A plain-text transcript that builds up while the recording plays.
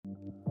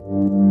Good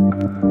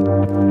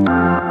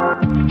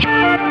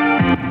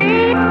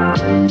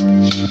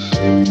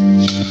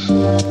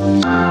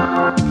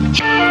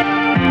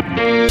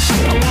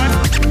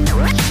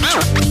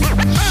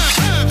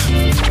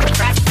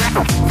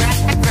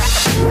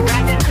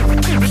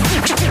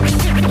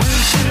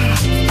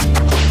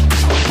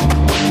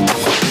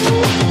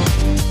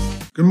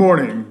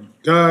morning,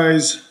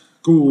 guys,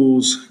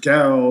 ghouls,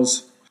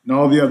 gals, and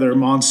all the other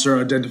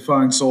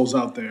monster-identifying souls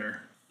out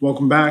there.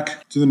 Welcome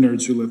back to the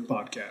Nerds Who Live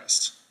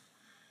podcast.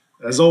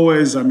 As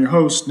always, I'm your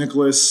host,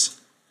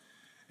 Nicholas,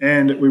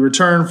 and we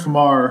return from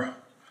our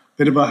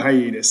bit of a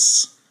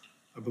hiatus,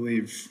 I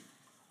believe.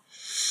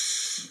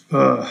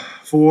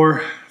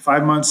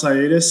 4-5 months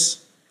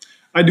hiatus.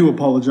 I do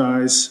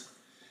apologize.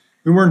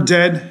 We weren't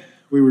dead,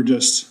 we were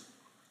just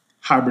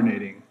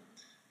hibernating.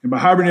 And by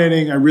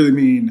hibernating, I really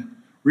mean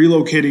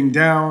relocating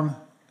down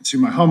to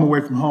my home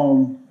away from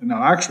home, and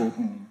now actual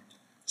home,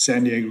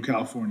 San Diego,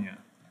 California.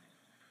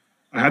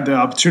 I had the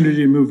opportunity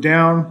to move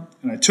down,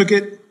 and I took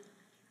it,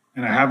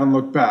 and I haven't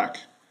looked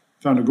back.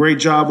 Found a great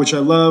job, which I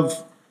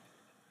love.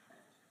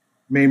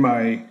 Made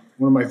one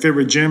of my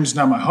favorite gyms,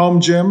 now my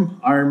home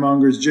gym,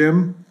 Ironmonger's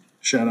Gym.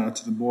 Shout out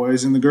to the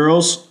boys and the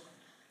girls,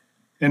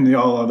 and the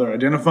all other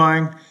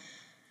identifying.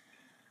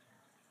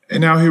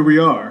 And now here we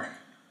are.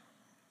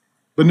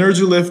 But Nerds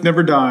Who Live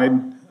never died.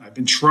 I've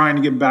been trying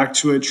to get back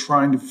to it,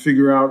 trying to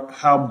figure out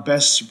how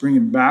best to bring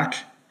it back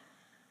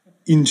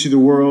into the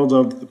world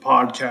of the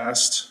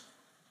podcast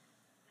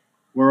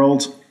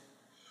world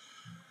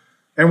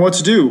and what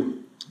to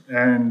do.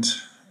 And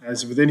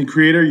as with any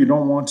creator, you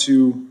don't want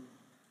to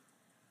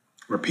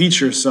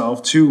repeat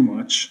yourself too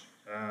much,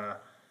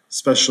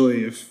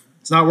 especially if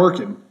it's not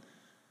working.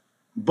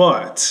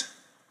 But,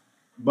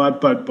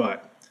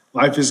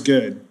 life is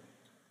good.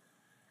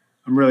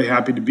 I'm really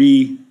happy to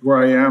be where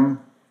I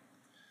am.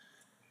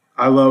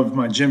 I love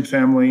my gym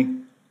family.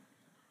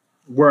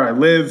 Where I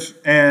live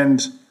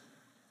and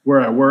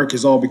where I work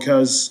is all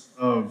because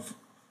of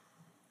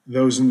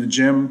those in the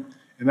gym.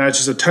 And that's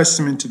just a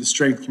testament to the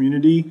strength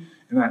community.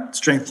 And that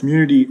strength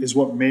community is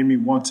what made me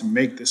want to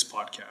make this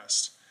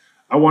podcast.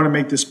 I want to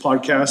make this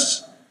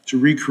podcast to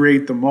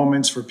recreate the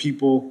moments for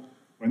people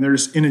when they're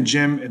just in a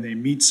gym and they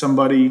meet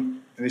somebody and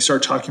they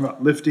start talking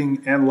about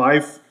lifting and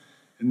life,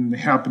 and they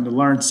happen to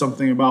learn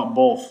something about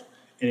both,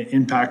 and it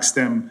impacts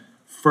them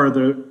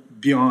further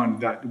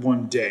beyond that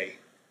one day.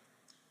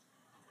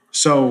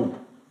 So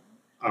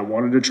I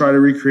wanted to try to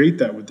recreate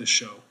that with this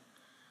show.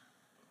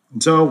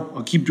 And so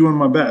I'll keep doing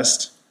my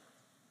best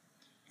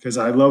because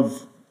I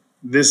love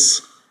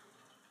this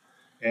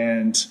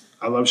and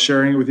I love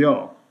sharing it with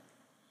y'all.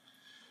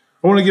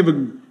 I want to give a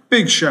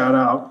big shout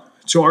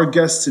out to our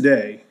guest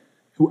today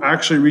who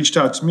actually reached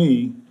out to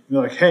me and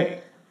they're like,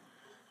 hey,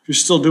 if you're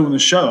still doing the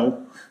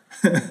show,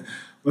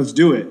 let's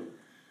do it.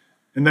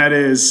 And that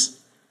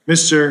is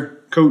Mr.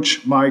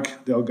 Coach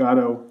Mike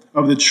Delgado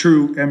of the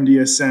True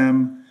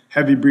MDSM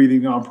heavy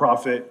breathing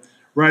nonprofit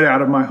right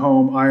out of my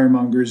home,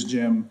 Ironmonger's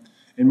Gym.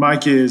 And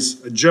Mike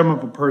is a gem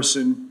of a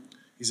person.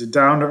 He's a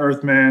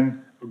down-to-earth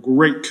man, a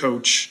great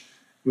coach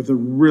with a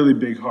really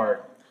big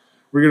heart.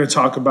 We're going to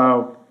talk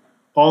about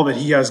all that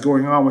he has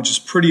going on, which is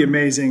pretty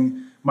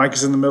amazing. Mike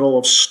is in the middle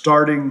of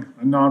starting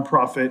a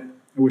nonprofit,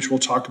 which we'll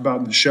talk about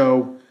in the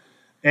show.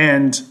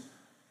 And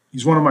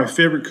he's one of my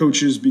favorite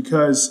coaches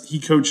because he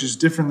coaches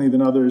differently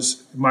than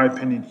others, in my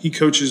opinion. He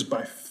coaches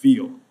by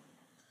feel.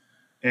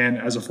 And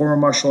as a former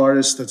martial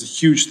artist, that's a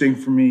huge thing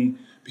for me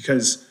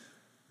because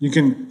you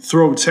can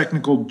throw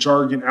technical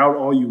jargon out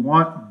all you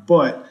want,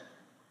 but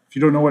if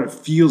you don't know what it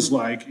feels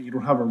like and you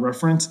don't have a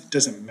reference, it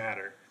doesn't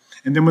matter.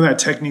 And then when that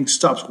technique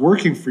stops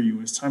working for you,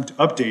 it's time to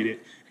update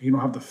it, and you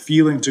don't have the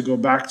feeling to go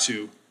back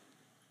to,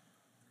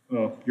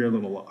 well, you're a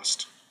little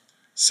lost.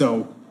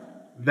 So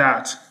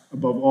that,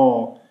 above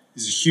all,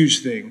 is a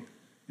huge thing,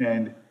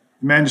 and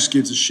the man just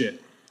gives a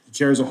shit. He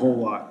cares a whole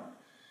lot.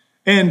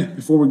 And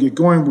before we get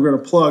going, we're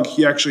going to plug,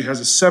 he actually has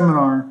a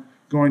seminar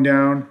going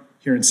down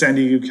here in San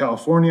Diego,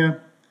 California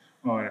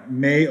on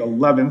May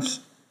 11th.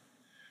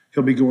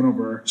 He'll be going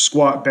over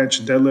squat, bench,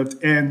 and deadlift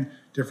and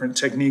different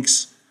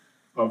techniques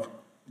of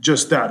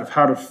just that, of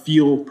how to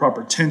feel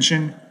proper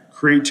tension,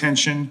 create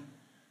tension,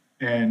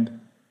 and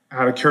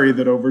how to carry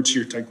that over to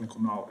your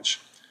technical knowledge.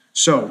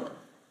 So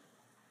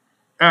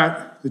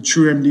at the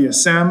True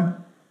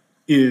MDSM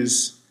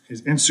is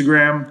his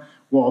Instagram.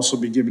 We'll also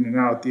be giving it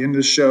out at the end of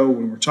the show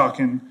when we're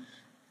talking.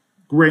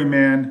 Great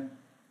man.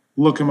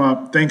 Look him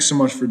up. Thanks so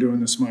much for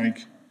doing this,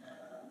 Mike.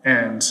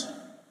 And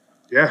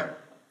yeah,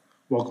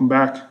 welcome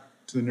back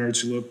to the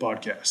Nerds Who Live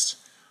podcast.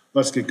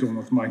 Let's get going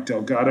with Mike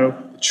Delgado,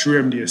 the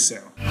True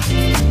MDSM.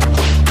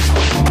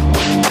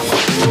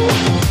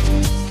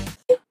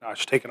 No, I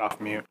should take it off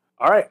mute.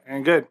 All right,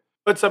 and good.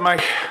 What's up,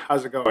 Mike?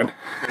 How's it going?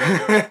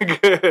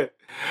 Good.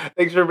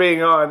 Thanks for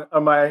being on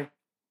my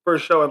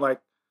first show in like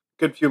a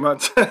good few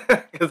months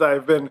because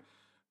I've been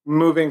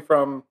moving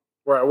from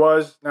where I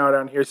was now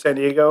down here, San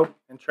Diego,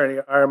 and training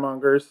at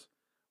Ironmongers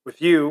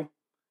with you,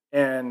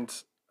 and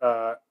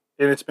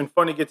it's been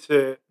fun to get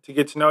to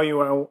know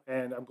you,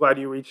 and I'm glad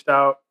you reached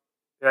out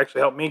It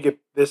actually helped me get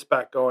this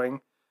back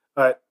going.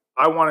 But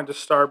I wanted to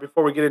start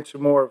before we get into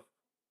more of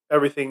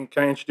everything.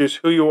 Can I introduce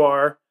who you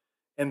are,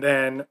 and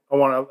then I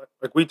want to,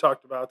 like we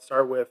talked about,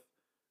 start with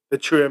the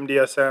True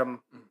MDSM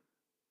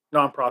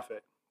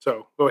nonprofit.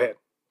 So go ahead.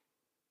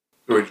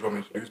 So you just want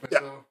me to introduce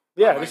myself?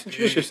 Yeah, just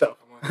introduce yourself.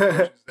 I'm one of the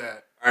coaches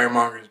at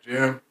Ironmonger's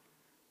Gym,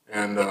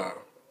 and I don't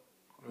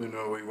really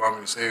know what you want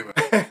me to say about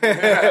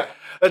it.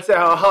 Let's say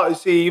how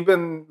see, you've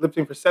been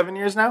lifting for 7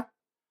 years now?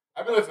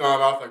 I've been lifting on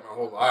and off like my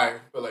whole life,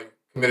 but like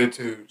committed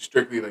to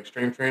strictly like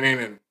strength training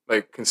and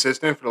like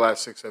consistent for the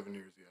last 6-7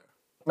 years.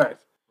 Yeah. Nice.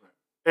 Right.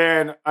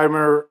 And I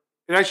remember,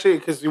 and actually,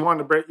 because you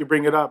wanted to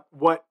bring it up,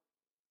 what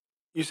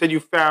you said you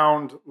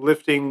found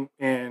lifting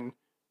in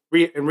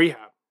rehab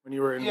when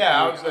you were in.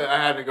 Yeah, I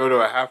had to go to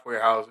a halfway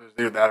house. It was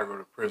either that or go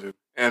to prison.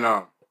 And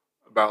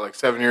about like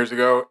 7 years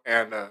ago,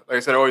 and like I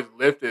said, I always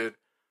lifted,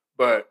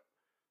 but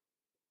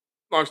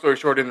long story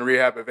short, in the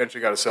rehab, I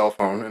eventually got a cell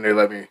phone, and they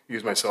let me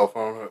use my cell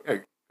phone.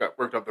 I got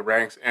worked up the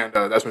ranks, and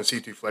that's when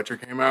C2 Fletcher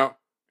came out.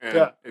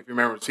 And if you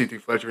remember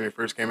C2 Fletcher when he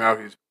first came out,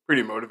 he's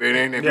pretty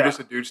motivating. If you're just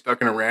a dude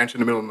stuck in a ranch in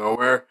the middle of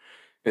nowhere,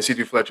 and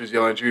C2 Fletcher's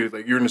yelling at you,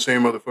 like, you're in the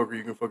same motherfucker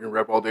you can fucking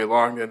rep all day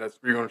long, then that's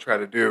what you're going to try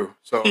to do.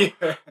 So we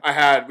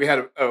had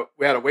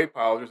a weight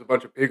pile. There's a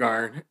bunch of pig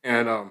iron,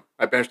 and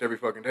I benched every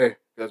fucking day.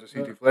 That's what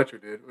C2 Fletcher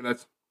did. And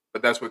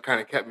that's what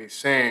kind of kept me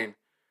sane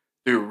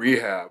through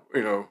rehab,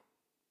 you know,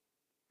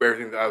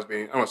 everything that I was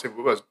being, I don't want to say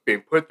what I was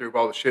being put through, but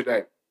all the shit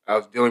that I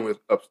was dealing with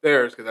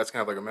upstairs, because that's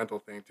kind of like a mental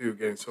thing too,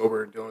 getting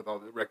sober and dealing with all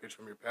the wreckage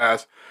from your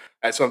past.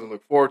 I had something to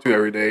look forward to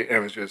every day, and it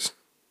was just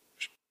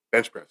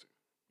bench pressing.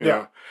 You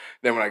know?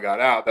 Then when I got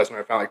out, that's when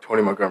I found like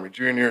Tony Montgomery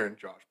Jr. and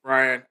Josh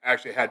Bryant. I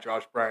actually had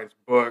Josh Bryant's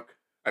book.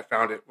 I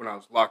found it when I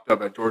was locked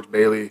up at George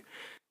Bailey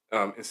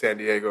in San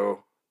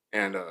Diego,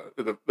 and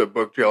the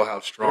book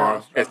Jailhouse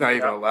Strong. It's not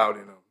even allowed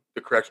in the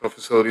correctional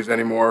facilities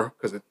anymore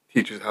because it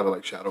teaches how to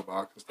like shadow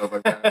box and stuff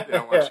like that. They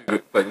don't want you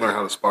to like learn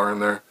how to spar in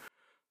there.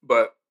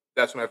 But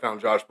that's when I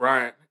found Josh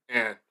Bryant,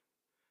 and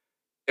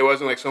it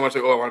wasn't like so much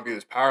like, oh, I want to be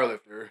this power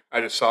lifter. I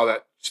just saw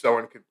that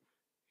someone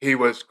he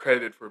was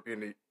credited for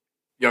being the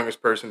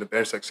youngest person to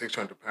bench like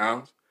 600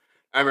 pounds.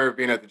 I remember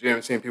being at the gym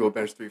and seeing people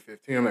bench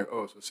 315. I'm like,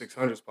 oh, so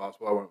 600 is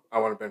possible. I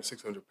want to bench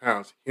 600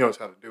 pounds. He knows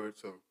how to do it,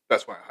 so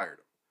that's why I hired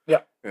him.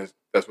 Yeah, and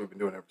that's what we've been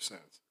doing ever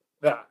since.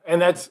 Yeah,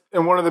 and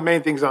one of the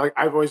main things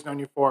I've always known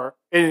you for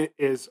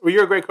is, well,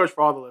 you're a great coach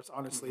for all the lifts,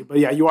 honestly. But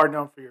yeah, you are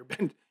known for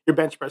your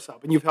bench press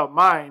help, and you've helped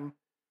mine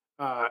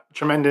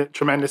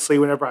tremendously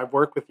whenever I've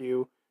worked with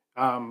you.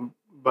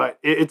 But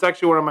it's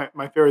actually one of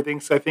my favorite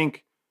things. I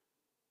think.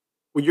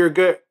 Well, you're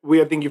good.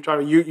 I think you've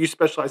tried. You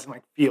specialize in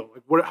like feel.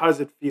 Like, how does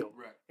it feel?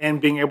 Right. And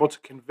being able to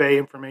convey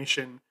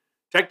information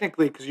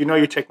technically, because you know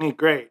your technique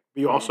great,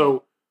 but you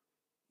also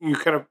you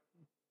kind of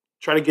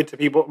try to get to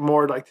people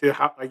more like to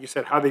how, like you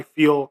said, how they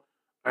feel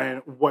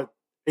and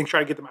try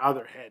to get them out of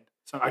their head.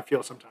 So I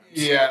feel sometimes.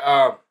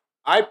 Yeah,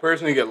 I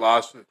personally get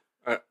lost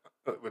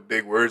with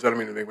big words. I don't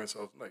mean to make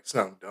myself like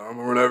sound dumb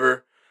or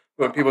whatever.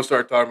 But when people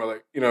start talking about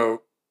like, you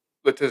know,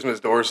 latissimus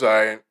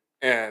dorsi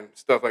and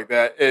stuff like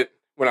that,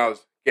 when I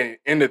was getting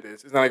into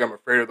this, it's not like I'm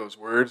afraid of those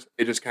words.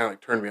 It just kind of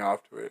like turned me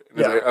off to it.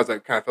 And I was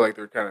like, kind of feel like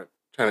they're kind of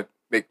trying to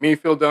make me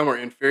feel dumb or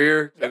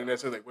inferior. And then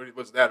they're like,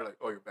 what's that? Or like,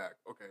 oh, you're back.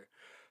 Okay.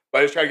 But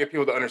I just try to get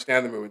people to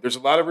understand the movement. There's a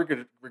lot of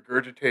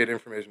regurgitated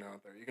information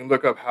out there. You can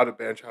look up how to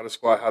bench, how to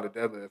squat, how to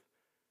deadlift.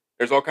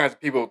 There's all kinds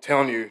of people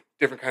telling you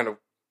different kind of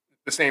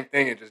the same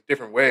thing in just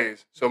different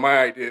ways. So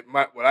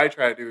what I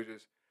try to do is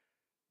just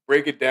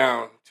break it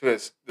down to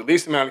the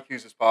least amount of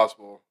cues as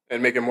possible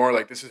and make it more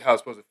like this is how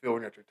it's supposed to feel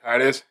when you're at your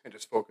tightest and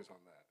just focus on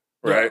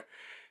that, right?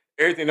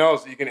 Yeah. Everything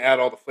else, you can add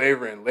all the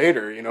flavor in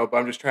later, you know, but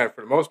I'm just trying,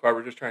 for the most part,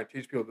 we're just trying to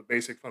teach people the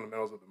basic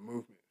fundamentals of the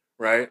movement,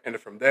 right? And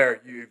from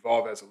there, you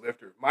evolve as a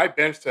lifter. My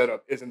bench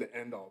setup isn't the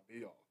end-all,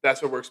 be-all.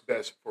 That's what works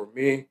best for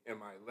me and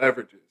my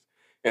leverages.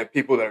 And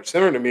people that are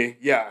similar to me,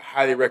 I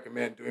highly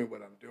recommend doing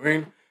what I'm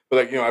doing. But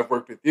like, you know, I've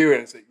worked with you,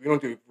 and it's like we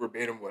don't do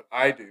verbatim what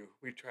I do.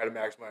 We try to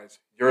maximize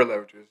your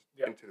leverages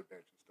into the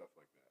bench and stuff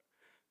like that.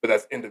 But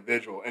that's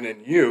individual. And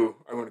then you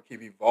are going to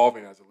keep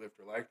evolving as a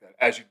lifter like that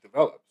as you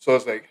develop. So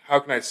it's like, how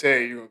can I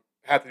say you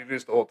have to do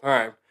this the whole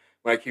time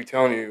when I keep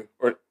telling you,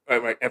 or I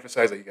might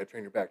emphasize that you got to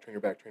train your back, train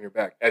your back, train your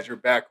back. As your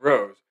back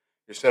grows,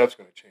 your setup's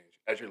going to change.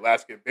 As your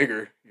lats get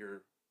bigger,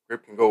 your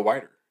grip can go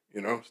wider,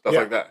 you know, stuff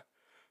like that.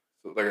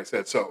 So like I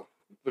said,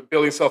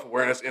 building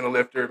self-awareness in a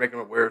lifter, making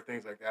them aware of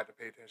things like that to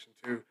pay attention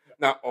to.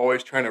 Not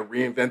always trying to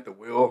reinvent the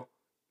wheel,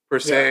 per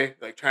se.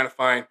 Like trying to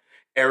find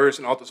errors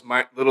and all those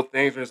little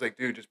things. And it's like,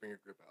 dude, just bring your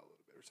grip out a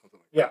little bit or something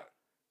like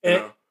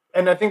that.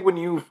 And I think when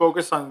you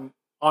focus on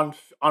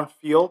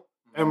feel,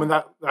 and when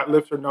that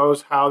lifter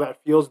knows how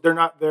that feels,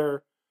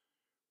 they're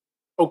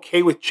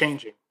okay with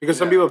changing. Because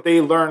some people, if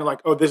they learn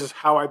like, oh, this is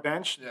how I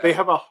bench, they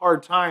have a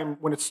hard time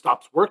when it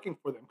stops working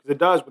for them. Because it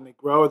does when they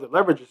grow, the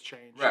leverages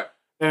change. Right.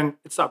 Then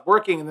it stopped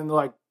working, and then they're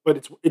like,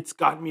 but it's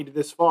gotten me to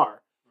this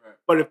far. Right.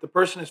 But if the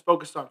person is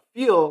focused on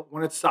feel,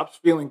 when it stops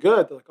feeling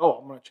good, they're like, oh,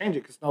 I'm going to change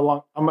it because no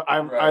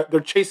longer they're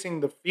chasing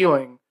the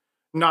feeling,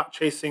 not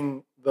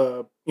chasing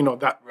the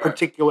that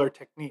particular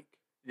technique.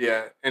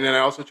 Yeah, and then I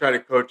also try to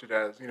coach it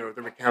as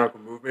the mechanical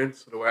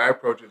movements. So the way I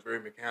approach it is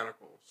very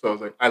mechanical. So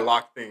it's like I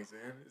lock things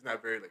in. It's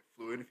not very like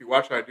fluid. If you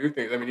watch how I do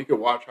things, I mean, you can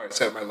watch how I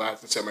set my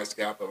lats and set my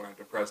scapula when I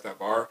depress that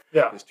bar.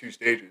 Yeah. There's 2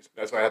 stages.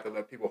 That's why I have to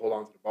let people hold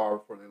on to the bar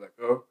before they let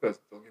go because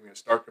they'll give me a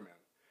start command.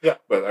 Yeah.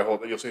 But I hold.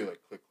 You'll see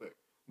like click click.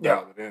 Yeah.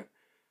 Dial it in.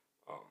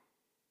 So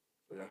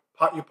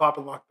yeah. You pop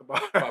and lock the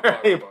bar.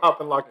 Pop You pop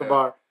and lock the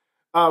bar.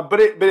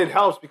 But it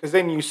helps because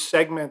then you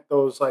segment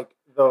those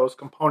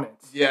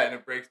components. Yeah, and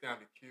it breaks down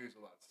the cues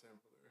a lot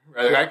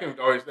simpler. Right? Like I can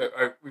always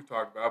we've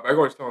talked about, but I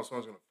always tell them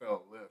someone's going to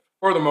fail a lift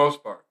for the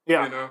most part.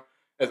 Yeah. You know,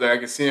 as like I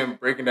can see them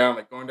breaking down,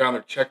 like going down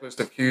their checklist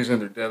of cues in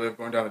their deadlift,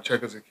 going down the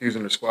checklist of cues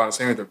in their squat, and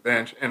same with their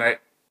bench. And if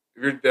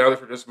you're down there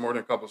for just more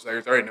than a couple of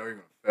seconds, I already know you're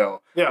going to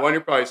fail. Yeah. One,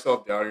 you're probably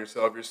self-doubting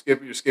yourself. You're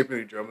skipping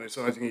the adrenaline.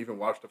 Sometimes you can even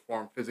watch the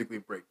form physically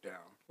break down.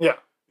 Yeah.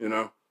 You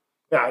know.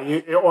 Yeah.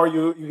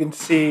 You can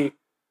see.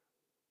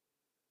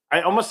 I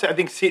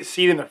think see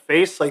it in their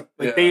face, like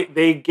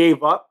they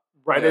gave up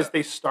right as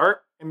they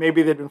start, and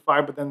maybe they've been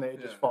fine, but then they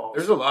just fall.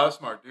 There's a lot of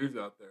smart dudes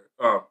out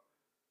there.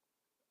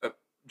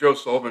 Joe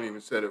Sullivan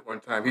even said it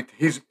one time.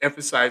 He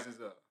emphasizes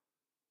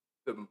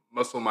the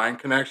muscle mind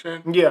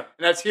connection. Yeah, and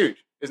that's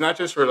huge. It's not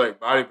just for like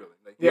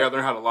bodybuilding. Like you gotta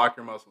learn how to lock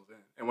your muscles in,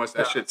 and once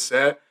that shit's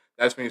set,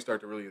 that's when you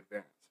start to really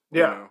advance.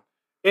 Yeah,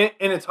 and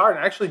it's hard.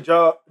 And actually,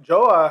 Joe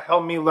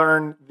helped me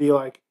learn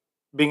the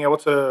being able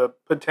to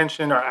put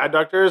tension in our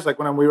adductors, like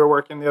when we were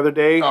working the other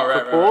day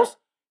for pulls.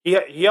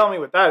 Right. He helped me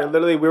with that. And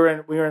literally, we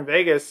were in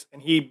Vegas, and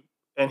he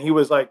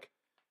was like,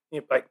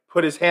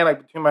 put his hand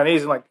between my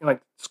knees and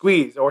like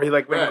squeeze, or he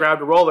went and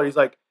grabbed a roller. He's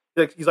like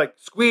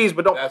squeeze,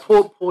 but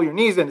don't pull your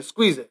knees in to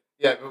squeeze it.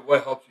 Yeah, but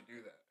what helps you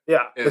do that?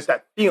 Yeah, it's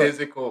that feeling,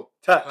 physical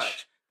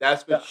touch.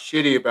 That's what's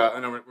shitty about.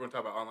 I know we're going to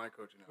talk about online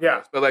coaching now.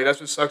 Yeah, but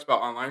that's what sucks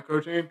about online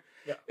coaching.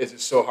 Yeah, is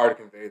it's so hard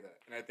to convey that,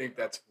 and I think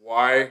that's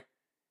why.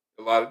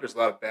 There's a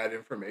lot of bad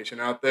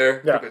information out there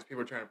because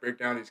people are trying to break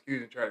down these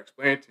cues and try to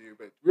explain it to you,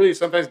 but really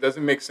sometimes it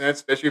doesn't make sense,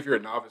 especially if you're a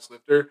novice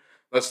lifter,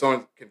 unless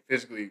someone can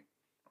physically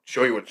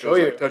show you what it feels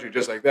like, touch you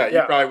just like that.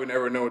 You probably would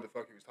never know what the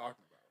fuck he was talking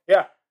about.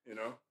 Yeah. You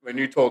know, when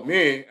you told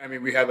me, I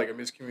mean, we had a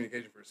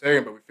miscommunication for a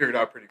second, but we figured it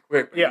out pretty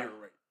quick. But you were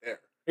right there.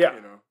 Yeah.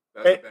 You know,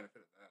 that's the benefit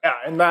of that. Yeah,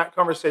 and that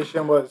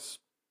conversation was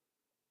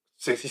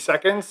 60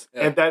 seconds,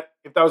 and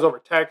if that was over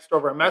text,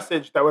 over a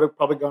message, that would have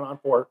probably gone on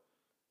for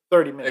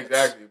 30 minutes.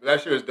 Exactly. But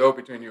that shit was dope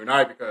between you and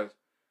I because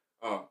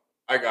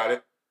I got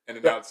it. And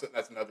then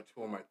that's another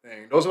tool in my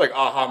thing. Those are like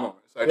aha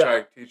moments. I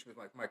try to teach with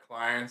my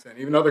clients and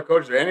even other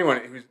coaches or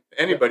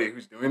anybody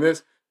who's doing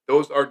this.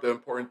 Those are the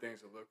important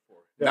things to look for.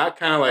 Yeah. Not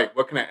kind of like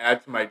what can I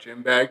add to my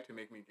gym bag to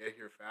make me get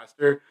here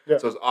faster. Yeah.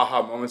 So those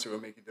aha moments are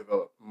what make you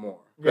develop more.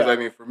 Because I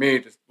mean, for me,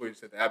 just what you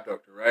said, the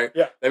abductor, right?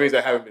 Yeah. That means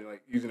I haven't been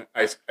using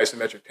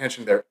isometric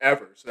tension there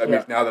ever. So that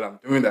means now that I'm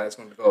doing that, it's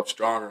going to develop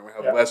stronger and we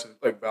have less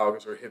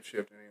valgus or hip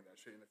shift and any of that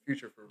shit in the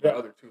future for my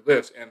other 2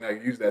 lifts. And I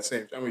use that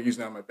same. I'm going to use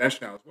that on my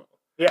bench now as well.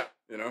 Yeah.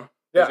 You know?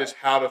 It's just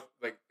how to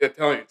they're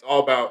telling you it's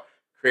all about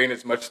creating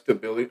as much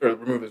stability or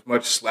remove as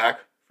much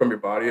slack from your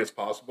body as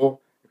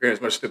possible, create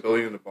as much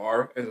stability in the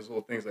bar, and those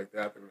little things like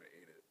that are going to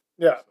aid it.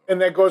 Yeah, so. And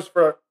that goes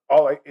for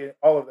all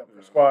of them,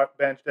 for squat,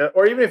 bench,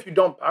 or even if you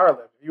don't power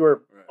lift, if you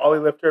were ollie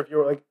lifter, if you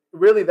were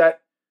really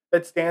that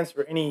stands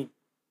for any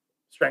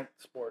strength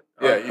sport.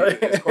 Yeah,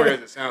 as corny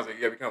as it sounds, you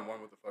got to become one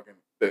with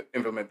the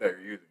implement that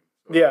you're using.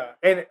 So. Yeah,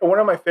 and one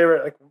of my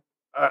favorite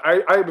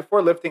I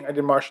before lifting I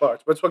did martial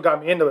arts, but it's what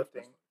got me into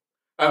lifting.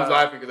 I was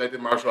laughing because I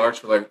did martial arts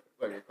for like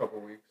a couple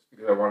of weeks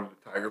because I wanted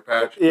a tiger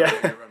patch. Yeah. I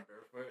didn't run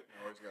barefoot, and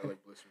I always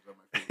got blisters on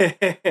my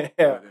feet.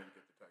 Yeah.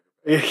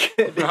 I didn't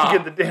get the tiger patch. You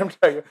get the damn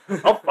tiger.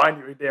 I'll find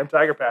you a damn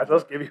tiger patch. I'll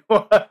just give you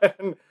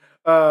one.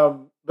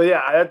 But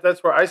yeah,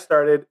 that's where I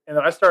started, and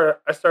then I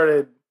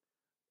started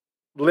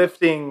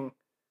lifting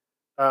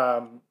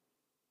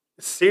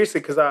seriously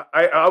because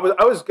I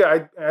was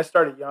good. I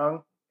started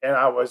young, and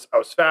I was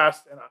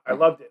fast, and I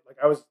loved it.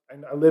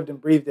 I lived and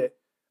breathed it,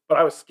 but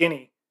I was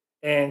skinny.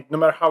 And no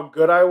matter how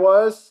good I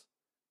was,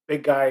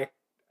 big guy,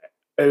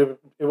 it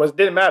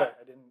didn't matter.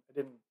 I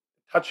didn't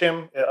touch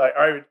him.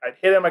 I'd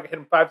hit him. I could hit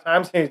him 5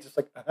 times, and he's just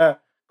like,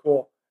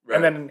 cool. Right.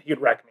 And then he'd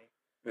wreck me.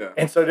 Yeah.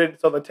 And so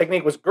the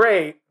technique was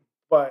great,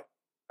 but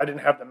I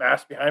didn't have the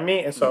mass behind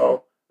me, and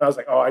so I was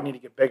like, oh, I need to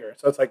get bigger.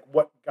 So it's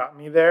what got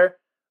me there.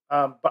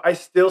 But I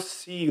still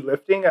see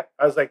lifting. I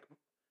was like,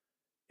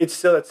 it's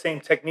still that same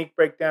technique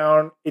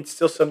breakdown. It's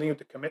still something you have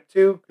to commit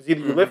to because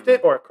either you lift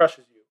it or it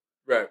crushes you.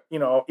 Right. You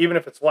know, even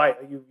if it's light,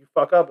 you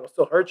fuck up, it'll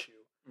still hurt you.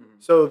 Mm-hmm.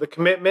 So the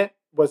commitment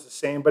was the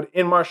same, but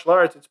in martial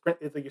arts, it's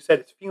like you said,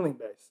 it's feeling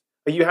based.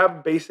 You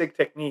have basic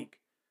technique,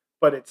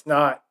 but it's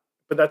not.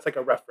 But that's like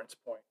a reference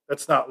point.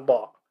 That's not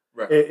law.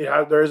 Right.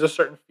 There is a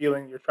certain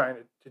feeling you're trying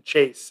to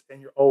chase,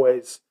 and you're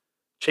always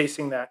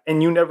chasing that,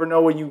 and you never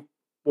know when you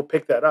will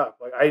pick that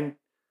up.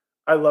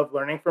 I love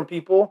learning from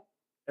people,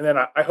 and then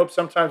I hope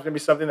sometimes maybe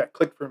something that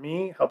clicked for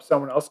me helps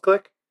someone else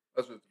click.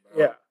 That's what it's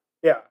about.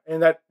 Yeah,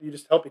 and that you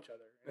just help each other.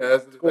 Yeah,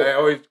 cool. I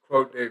always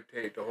quote Dave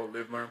Tate, the whole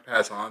live, learn,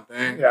 pass on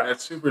thing. Yeah. And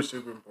that's super,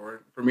 super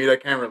important. For me,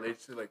 that kind of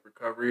relates to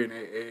recovery and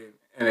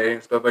AA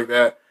and stuff like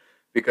that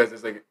because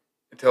it's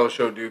tell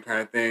show dude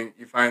kind of thing.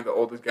 You find the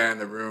oldest guy in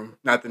the room,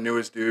 not the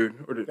newest dude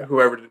or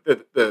whoever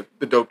the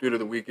dope dude of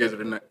the week is, or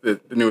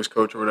the newest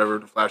coach or whatever,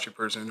 the flashy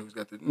person who's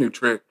got the new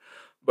trick.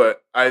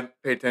 But I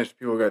pay attention to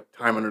people who got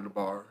time under the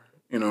bar.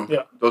 You know,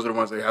 those are the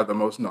ones that have the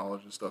most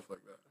knowledge and stuff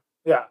like that.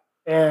 Yeah,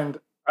 and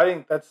I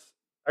think that's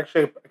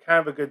actually kind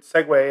of a good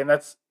segue, and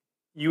that's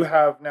you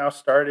have now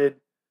started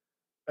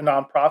a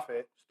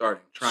nonprofit.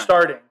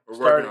 Starting. We're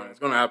working on it. It's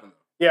going to happen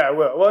though. Yeah, it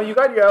will. Well, you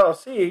got your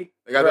LLC.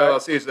 I got the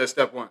LLC, so that's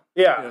step one.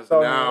 Yeah. You know,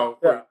 so now,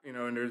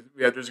 and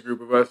there's a group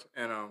of us,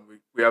 and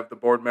we have the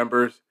board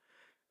members,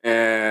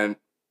 and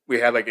we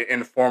had like an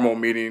informal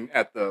meeting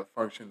at the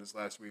function this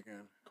last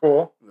weekend.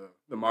 Cool.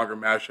 The Monger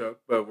mashup,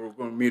 but we're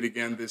going to meet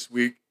again this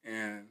week,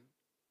 and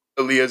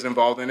Aaliyah's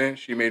involved in it.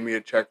 She made me a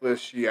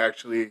checklist.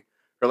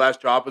 Her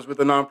last job was with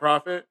a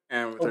nonprofit,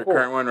 and with her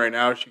current one right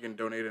now, she can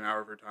donate an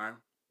hour of her time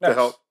to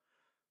help.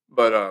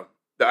 But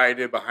the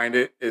idea behind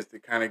it is to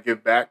kind of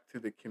give back to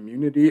the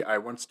community I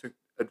once took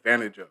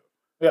advantage of.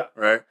 Yeah.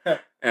 Right?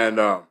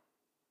 And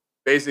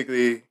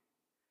basically,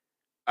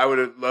 I would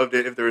have loved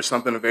it if there was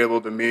something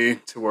available to me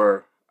to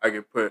where I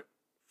could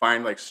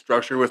find like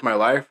structure with my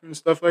life and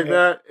stuff like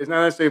that. It's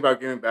not necessarily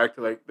about giving back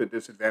to like the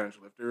disadvantaged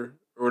lifter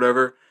or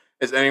whatever.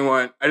 I just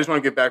want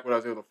to give back what I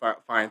was able to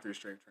find through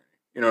strength training.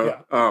 You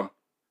know,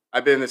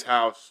 I've been in this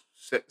house,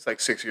 it's like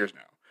 6 years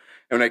now.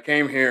 And when I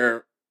came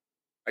here,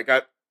 I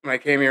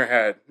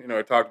had,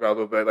 I talked about a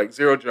little bit, like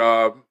zero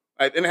job.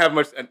 I didn't have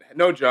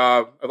no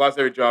job. I lost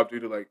every job due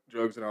to like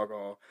drugs and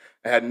alcohol.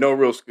 I had no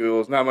real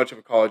skills, not much of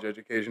a college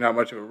education, not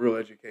much of a real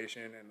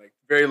education, and like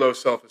very low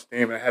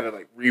self-esteem. And I had to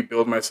like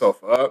rebuild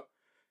myself up.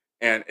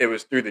 And it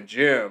was through the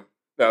gym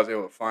that I was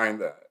able to find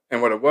that.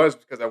 And what it was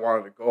because I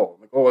wanted a goal.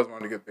 The goal was I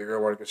wanted to get bigger,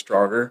 I wanted to get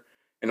stronger.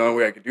 And the only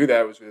way I could do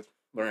that was with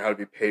learning how to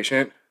be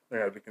patient,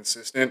 learning how to be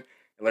consistent,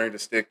 and learning to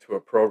stick to a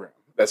program.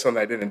 That's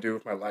something I didn't do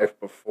with my life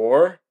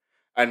before.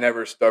 I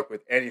never stuck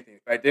with anything.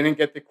 If I didn't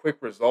get the quick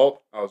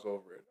result, I was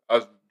over it. I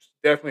was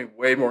definitely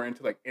way more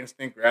into like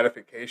instant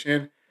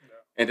gratification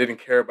and didn't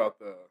care about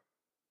the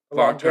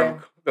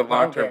long-term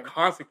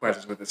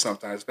consequences with it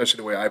sometimes, especially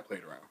the way I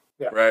played around.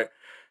 Yeah. Right?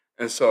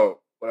 And so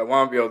what I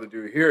want to be able to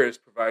do here is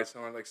provide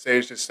someone, like say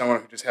it's just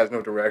someone who just has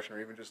no direction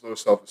or even just low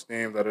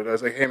self-esteem, that it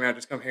does like, hey man,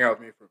 just come hang out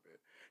with me for a bit.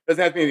 It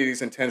doesn't have to be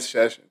these intense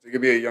sessions. It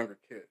could be a younger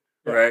kid,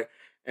 right?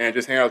 And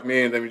just hang out with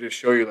me and let me just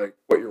show you like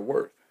what you're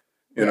worth,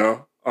 you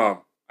know?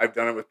 I've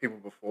done it with people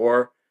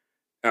before.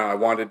 I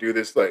wanted to do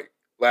this like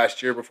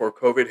last year before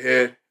COVID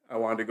hit. I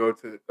wanted to go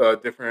to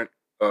different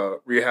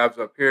rehabs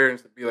up here and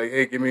be like,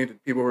 hey, give me the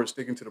people who are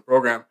sticking to the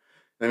program.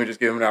 Let me just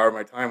give them an hour of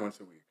my time once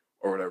a week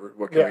or whatever.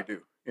 What can we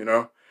do, you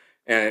know?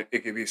 And it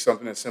could be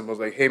something as simple as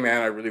like, hey,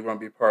 man, I really want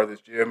to be part of this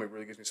gym. It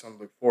really gives me something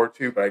to look forward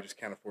to, but I just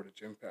can't afford a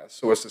gym pass.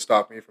 So what's to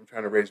stop me from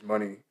trying to raise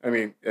money? I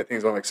mean, I think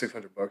it's only like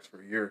 $600 for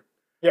a year.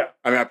 Yeah.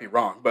 I mean, I'd be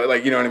wrong, but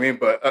like, you know what I mean?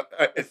 But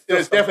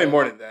it's definitely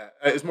more than that.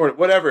 It's more,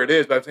 whatever it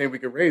is, but I'm saying we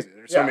could raise it.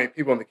 There's so many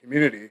people in the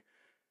community.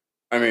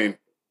 I mean.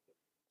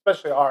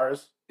 Especially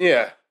ours.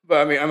 Yeah.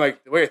 But I mean, I'm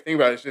like, the way I think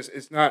about it is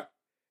just,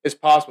 it's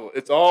possible.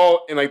 It's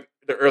all in like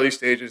the early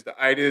stages. The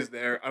idea is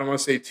there. I don't want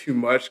to say too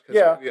much because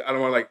I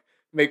don't want to like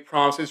make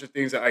promises or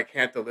things that I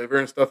can't deliver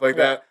and stuff like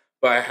that.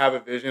 But I have a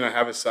vision, I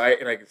have a sight,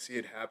 and I can see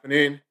it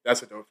happening.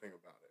 That's a dope thing about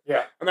it.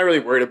 Yeah. I'm not really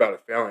worried about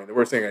it failing. The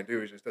worst thing I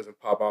do is just doesn't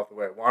pop off the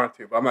way I want it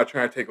to. But I'm not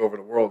trying to take over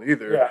the world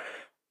either. Yeah.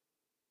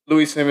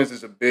 Louis Simmons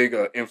is a big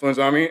influence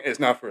on me. It's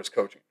not for his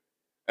coaching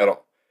at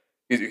all.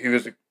 He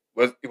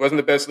wasn't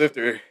the best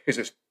lifter. He's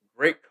a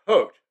great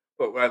coach.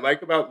 But what I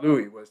like about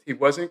Louis was he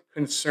wasn't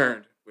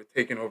concerned with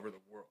taking over the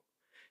world.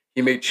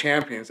 He made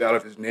champions out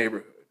of his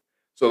neighborhood.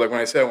 So like when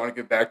I said I want to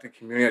give back to the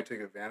community I took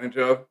advantage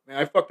of, man,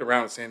 I fucked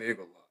around in San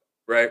Diego a lot,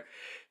 right?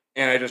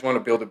 And I just want to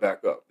build it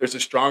back up. There's a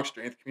strong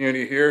strength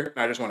community here,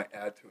 and I just want to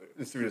add to it.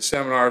 It's through the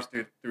seminars,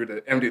 through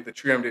the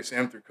True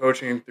MDSM, through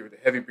coaching, through the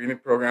Heavy Breathing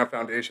Program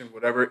Foundation,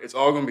 whatever. It's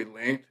all going to be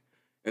linked,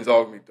 and it's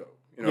all going to be dope.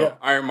 You know,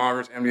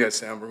 Ironmongers,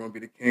 MDSM, we're going to be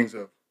the kings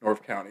of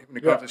North County. When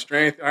it comes to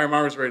strength,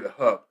 Ironmongers are ready to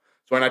hub.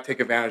 So why not take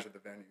advantage of the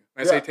venue?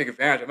 When I say take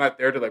advantage, I'm not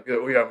there to like be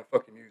like, oh yeah, I'm going to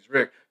fucking use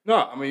Rick. No,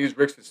 I'm going to use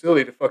Rick's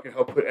facility to fucking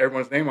help put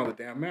everyone's name on the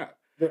damn map.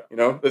 Yeah. You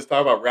know, let's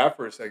talk about rap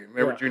for a second.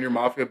 Remember Junior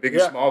Mafia,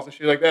 Biggie Smalls and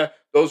shit like that?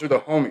 Those are the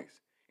homies.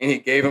 And he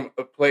gave him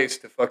a place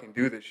to fucking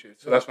do this shit.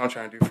 So that's what I'm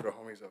trying to do for the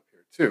homies up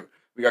here, too.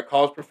 We got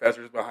college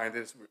professors behind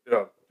this.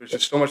 There's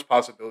just so much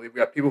possibility. We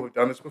got people who've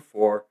done this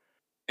before.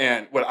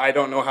 And what I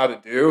don't know how to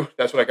do,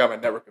 that's what I got my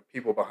network of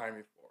people behind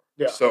me for.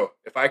 Yeah. So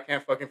if I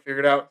can't fucking figure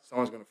it out,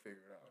 someone's going to figure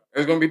it out.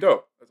 It's going to be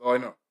dope. That's all I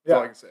know. That's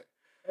all I can say.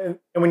 And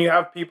when you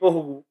have people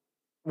who,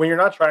 when you're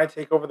not trying to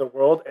take over the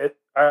world,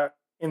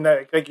 in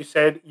that, like you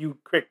said, you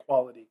create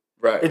quality.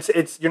 Right.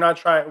 It's you're not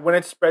trying when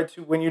it's spread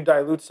to when you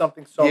dilute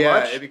something so much.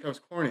 Yeah, it becomes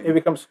corny. It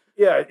becomes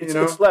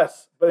it's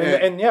less. But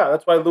and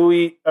that's why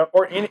Louis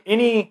or in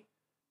any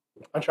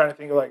I'm trying to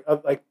think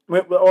of like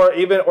or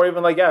even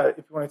like if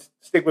you want to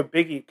stick with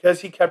Biggie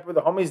because he kept with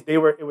the homies they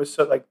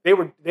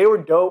were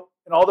dope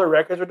and all their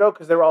records were dope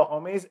because they were all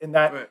homies and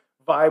that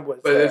vibe was.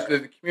 But it's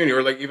the community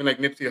or like even like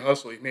Nipsey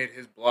Hussle he made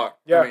his block.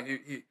 Yeah. I mean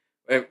he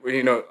And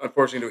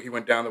unfortunately, he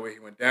went down the way he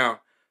went down.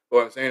 But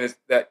what I'm saying is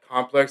that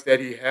complex that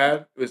he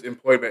had was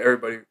employed by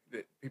everybody,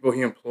 the people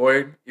he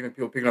employed, even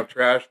people picking up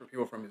trash for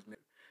people from his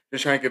neighborhood,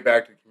 just trying to get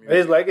back to the community.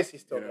 His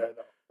legacy's still there,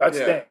 though. That's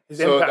the thing. His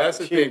so impact that's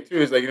the is thing huge. too.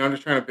 Is like I'm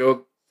just trying to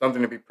build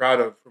something to be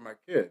proud of for my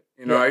kid.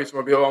 I used to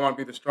want to be, I want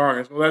to be the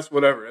strongest. Well, that's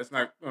whatever. That's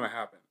not going to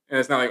happen. And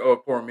it's not like, oh,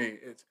 poor me.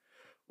 It's,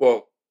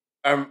 well,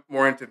 I'm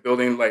more into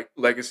building like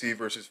legacy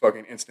versus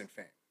fucking instant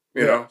fame.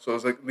 You know, so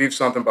it's like leave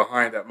something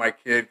behind that my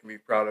kid can be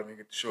proud of and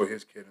get to show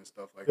his kid and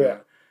stuff like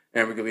that.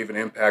 And we can leave an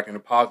impact in a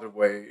positive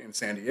way in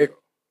San Diego.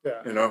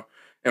 Yeah.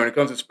 And when it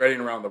comes to spreading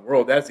around the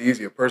world, that's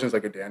easy. A person's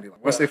like a dandelion.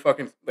 Once they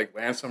fucking like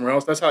land somewhere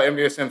else, that's how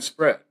MDSM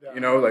spread.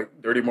 Yeah.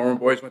 Like Dirty Mormon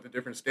Boys went to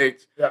different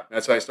states. Yeah. And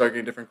that's how I started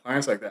getting different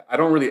clients like that. I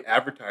don't really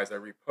advertise. I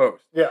repost.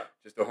 Yeah.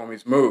 Just the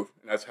homies move,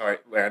 and that's how I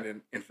land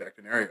and infect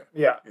an area.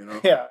 Yeah.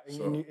 Yeah.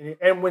 So.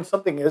 And when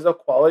something is of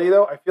quality,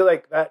 though, I feel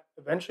like that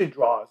eventually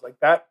draws like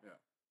that. Yeah.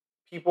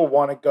 People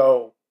want to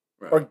go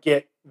or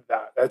get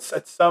that. That's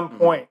at some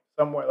point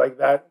somewhere like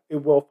that.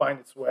 It will find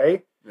its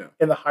way. Yeah.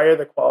 And the higher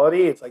the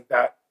quality, it's like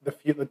that. The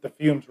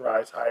fumes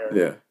rise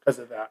higher because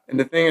of that. And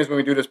the thing is, when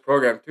we do this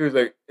program too, is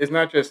like it's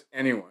not just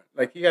anyone.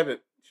 Like he had to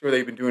sure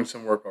they've been doing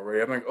some work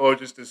already. I'm like, oh,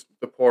 just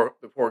the poor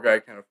guy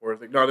can't afford it.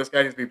 It's like, no, this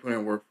guy needs to be putting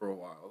in work for a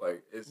while.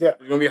 Like there's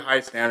gonna be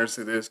high standards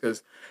to this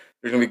because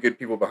there's gonna be good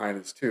people behind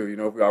this too.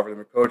 If we offer them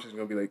a coach, it's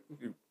gonna be like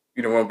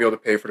we won't be able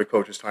to pay for the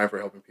coach's time for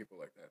helping people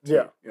like that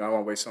too. I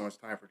won't waste someone's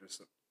time for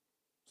just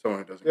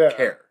someone who doesn't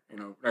care. We're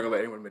not gonna let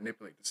anyone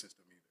manipulate the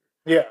system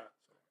either.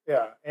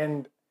 Yeah.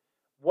 And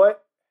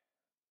what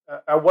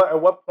at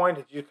what point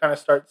did you kind of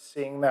start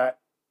seeing that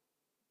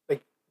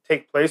like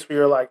take place where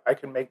you're like, I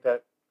can make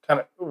that kind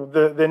of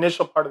the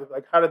initial part of it?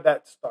 Like, how did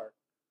that start?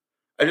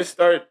 I just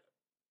started.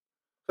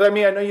 I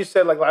mean, I know you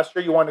said like last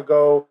year you wanted to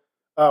go.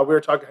 We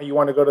were talking how you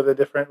want to go to the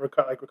different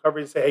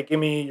recoveries. Say, hey, give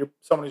me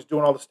someone who's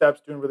doing all the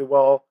steps, doing really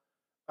well.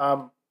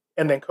 And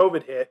then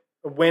COVID hit.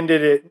 When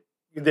did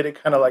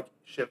it kind of like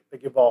shift,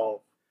 like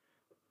evolve?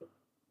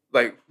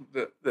 Like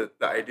the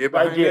idea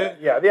behind it?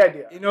 Yeah, the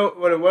idea.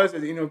 What it was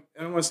is, I don't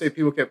want to say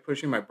people kept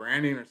pushing my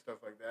branding or stuff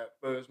like that,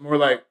 but it was more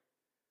like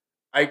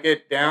I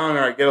get down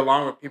or I get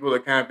along with people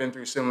that kind of been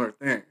through similar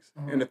things.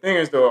 Mm-hmm. And the thing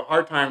is, though, a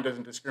hard time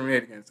doesn't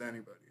discriminate against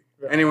anybody.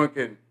 Yeah. Anyone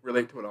can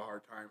relate to what a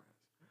hard time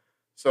is.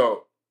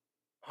 So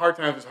hard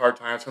times is hard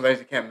times. Sometimes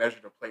you can't measure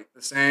the plate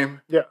the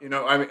same. Yeah.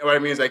 What I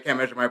mean is I can't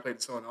measure my plate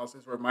to someone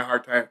else's. Where my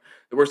hard time,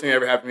 the worst thing that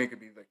ever happened to me could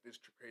be like this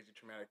crazy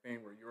traumatic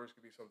thing, where yours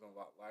could be something a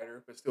lot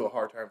lighter, but still a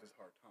hard time is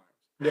hard times.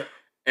 Yeah.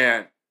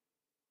 And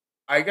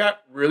I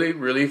got really,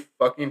 really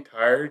fucking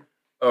tired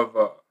of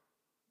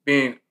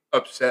being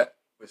upset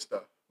with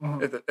stuff,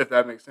 if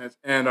that makes sense.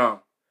 And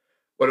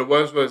what it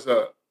was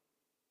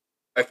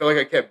I felt like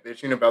I kept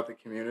bitching about the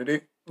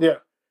community. Yeah.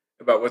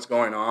 About what's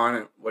going on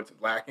and what's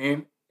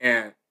lacking.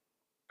 And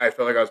I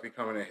felt like I was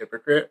becoming a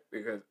hypocrite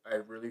because I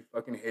really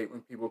fucking hate when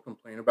people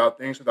complain about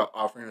things without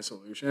offering a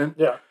solution.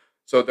 Yeah.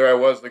 So there I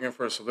was looking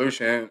for a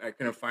solution. I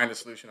couldn't find the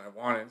solution I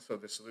wanted. So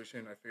the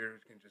solution I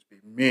figured can just be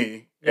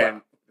me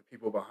and the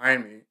people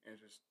behind me and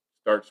just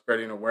start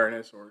spreading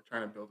awareness or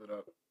trying to build it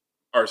up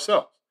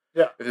ourselves.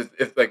 Yeah.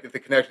 If the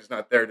connection's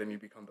not there, then you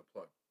become the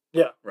plug.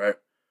 Yeah. Right?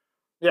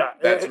 Yeah.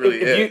 That's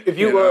really it. If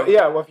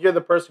you're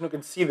the person who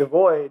can see the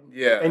void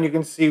and you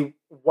can see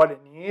what it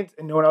needs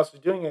and no one else is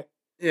doing it,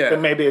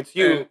 then maybe it's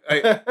you.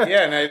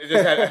 And I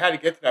just had to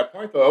get to that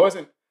point though. I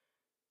wasn't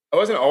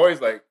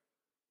always like,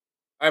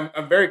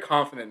 I'm very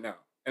confident now.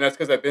 And that's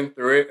because I've been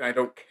through it and I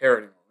don't care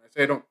anymore. When I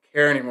say I don't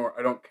care anymore,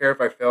 I don't care if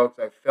I fail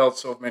because I failed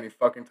so many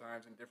fucking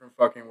times in different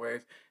fucking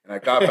ways. And I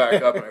got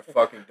back up and I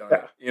fucking done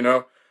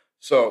it,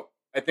 So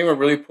I think what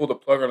really pulled the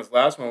plug on this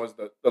last one was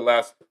the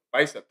last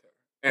bicep tear.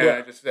 And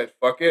I just said,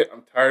 fuck it.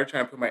 I'm tired of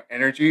trying to put my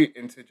energy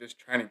into just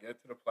trying to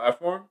get to the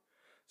platform.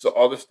 So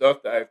all the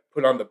stuff that I've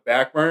put on the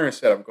back burner and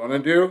said I'm going to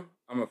do,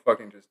 I'm going to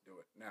fucking just do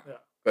it now.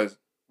 Because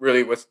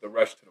really, what's the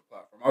rush to the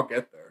platform? I'll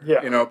get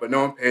there, but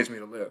no one pays me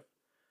to live.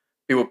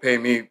 People pay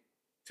me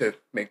to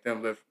make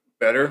them live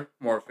better,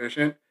 more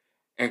efficient,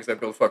 and because I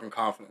build fucking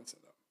confidence in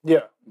them.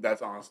 Yeah.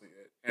 That's honestly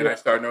it. And I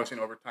started noticing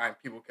over time,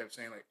 people kept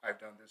saying, like, I've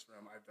done this for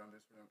them, I've done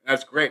this for them. And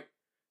that's great.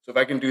 So if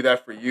I can do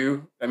that for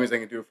you, that means I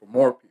can do it for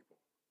more people.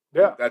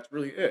 Yeah. That's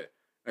really it.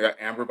 I got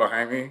Amber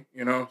behind me,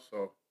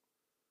 so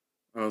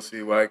I don't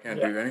see why I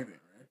can't do anything,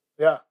 right?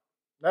 Yeah.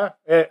 Yeah.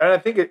 And I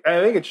think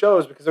it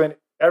shows because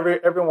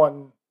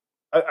everyone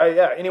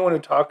anyone who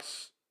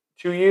talks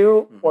to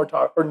you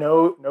or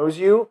knows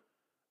you,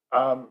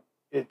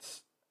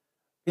 it's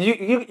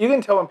you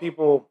can tell when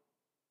people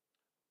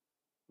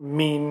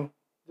mean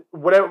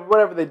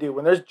whatever they do,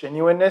 when there's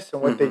genuineness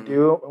in what they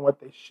do and what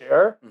they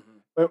share,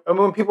 and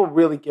when people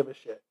really give a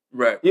shit.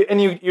 Right.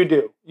 And you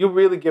do. You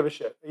really give a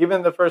shit.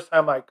 Even the first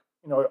time,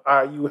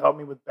 you helped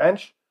me with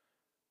bench,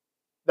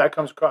 that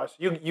comes across.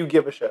 You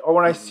give a shit. Or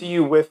when I see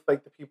you with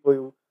like the people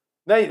you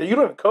don't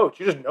even coach,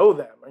 you just know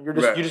them, and you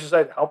just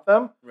decide to help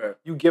them. Right.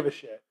 You give a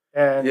shit,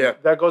 and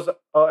that goes.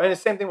 And the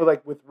same thing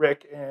with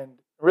Rick and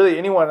really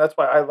anyone. That's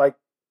why I like.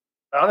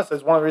 Honestly,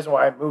 it's one of the reasons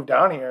why I moved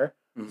down here.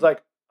 It's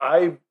like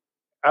out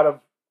of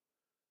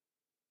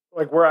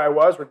like where I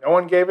was, where no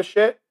one gave a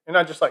shit, and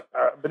not just like,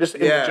 but just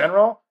in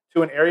general,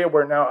 to an area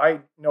where now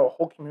I know a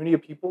whole community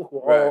of people who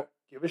all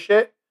give a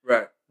shit.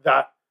 Right.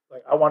 That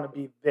like I want to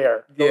be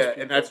there. Yeah,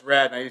 and that's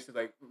rad. And I used to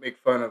like make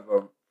fun of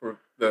them for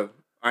the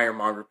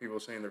ironmonger people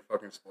saying they're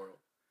fucking spoiled.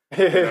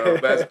 You know,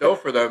 but that's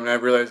dope for them. And I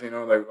realized, you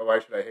know, like, why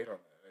should I hate on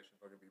that? I should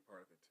fucking be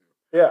part of it too.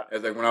 Yeah.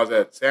 As like when I was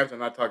at Samson, I'm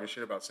not talking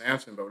shit about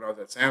Samson, but when I was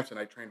at Samson,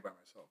 I trained by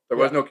myself. There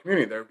was no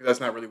community there because that's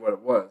not really what it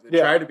was. It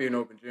tried to be an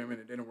open gym and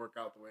it didn't work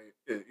out the way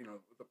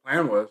the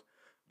plan was.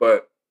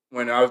 But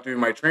when I was doing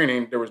my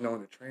training, there was no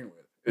one to train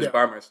with. It was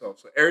by myself.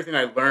 So everything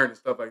I learned and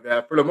stuff like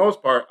that, for the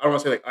most part, I don't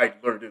want to say like I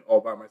learned it all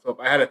by myself.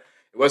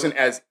 It wasn't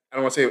as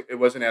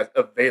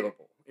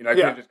available. You know, I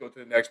couldn't just go to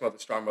the next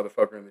strong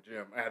motherfucker in the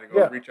gym. I had to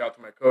go reach out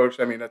to my coach.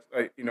 I mean,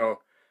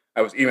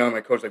 I was emailing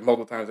my coach like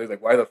multiple times. He was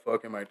like, "Why the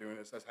fuck am I doing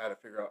this?" That's how I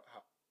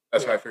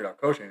figured out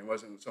coaching. It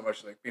wasn't so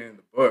much like being in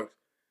the books.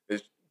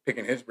 It's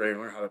picking his brain,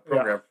 learn how to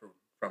program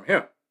from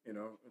him. You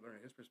know,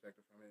 learning his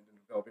perspective from it,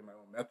 and developing my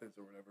own methods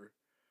or whatever.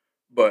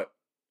 But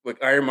what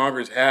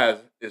Ironmongers has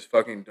is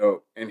fucking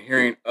dope. And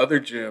hearing other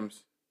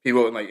gyms,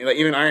 people like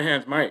even Iron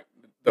Hands Mike,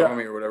 the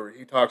homie or whatever,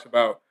 he talks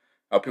about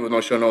how people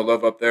don't show no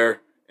love up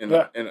there. In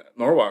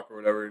Norwalk or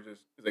whatever, it's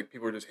like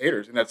people are just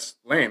haters, and that's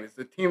lame. It's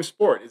a team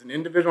sport. It's an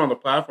individual on the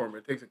platform, but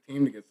it takes a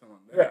team to get someone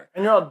there. Yeah,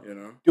 and you're all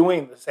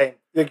doing the same.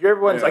 Like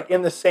everyone's like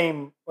in the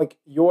same. Like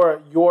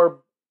your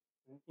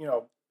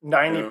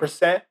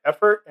 90%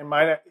 effort and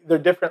mine. They're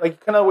different. Like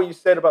kind of what you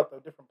said about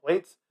the different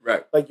plates.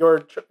 Right. Like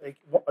your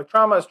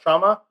trauma is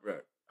trauma.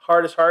 Right.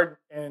 Hard is hard,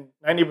 and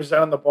 90%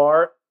 on the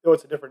bar. Though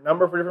it's a different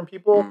number for different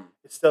people,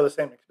 it's still the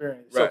same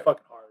experience. It's still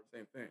fucking hard.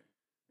 Same thing.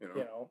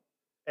 You know.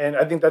 And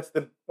I think that's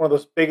one of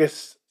those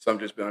biggest. Some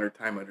just been under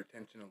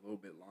tension a little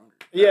bit longer.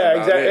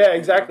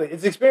 Exactly.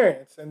 It's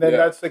experience, and then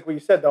that's like what you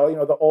said, though. You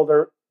know, the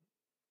older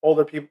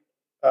people,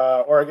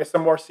 or I guess the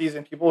more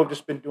seasoned people who've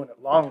just been doing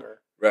it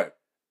longer. Right.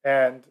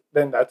 And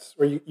then that's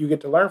where you get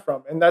to learn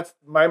from, and that's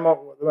my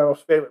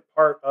most favorite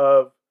part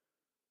of.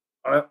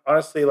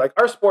 Honestly, like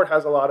our sport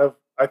has a lot of,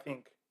 I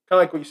think, kind of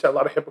like what you said, a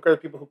lot of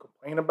hypocrite people who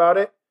complain about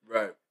it.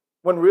 Right.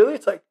 When really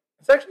it's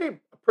actually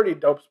a pretty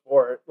dope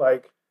sport,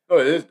 like. Oh,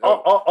 it is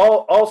dope.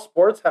 All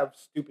sports have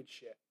stupid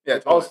shit. Yeah,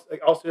 totally.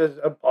 All sports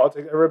have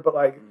politics, but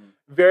like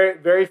very,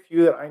 very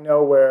few that I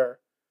know where,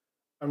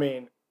 I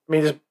mean,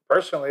 just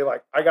personally,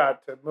 like I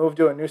got to move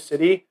to a new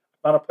city,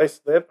 found a place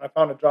to live, and I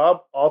found a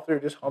job all through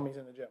just homies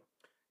in the gym.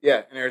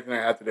 Yeah, and everything I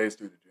have today is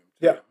through the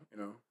gym.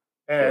 Too,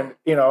 and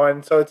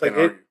and so it's like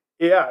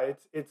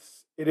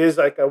it is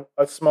like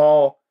a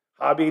small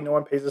hobby. No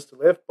one pays us to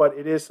live, but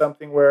it is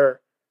something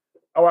where,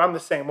 I'm the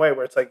same way.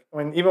 Where it's like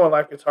even when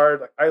life gets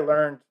hard, like I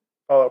learned.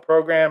 Follow a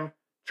program,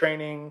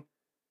 training,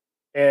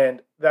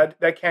 and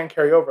that can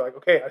carry over. Like,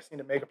 okay, I just need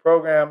to make a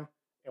program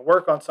and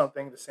work on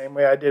something the same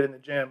way I did in the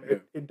gym.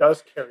 It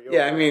does carry over.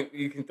 Yeah, I mean,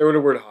 you can throw the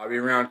word hobby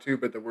around too,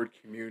 but the word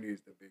community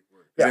is the big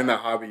word. Because in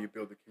that hobby, you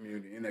build a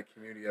community. In that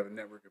community, you have a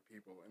network of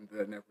people. And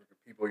that network of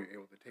people, you're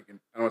able to I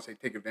don't want to say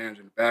take advantage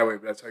in a bad way,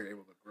 but that's how you're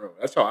able to grow.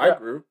 That's how I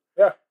grew.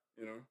 Yeah.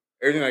 You know,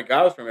 everything I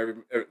got was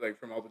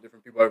from all the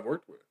different people I've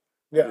worked with.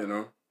 Yeah. You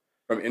know,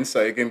 from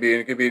insight,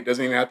 it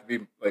doesn't even have to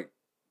be like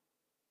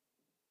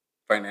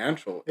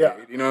financial aid,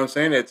 you know what I'm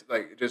saying? It's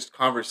like just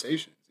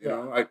conversations, you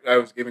know? I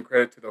was giving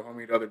credit to the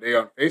homie the other day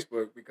on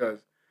Facebook because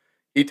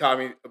he taught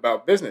me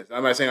about business.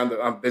 I'm not saying I'm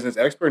a business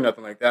expert,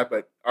 nothing like that,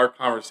 but our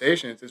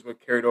conversations is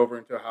what carried over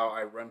into how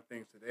I run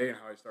things today and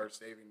how I started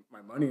saving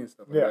my money and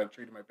stuff like that, and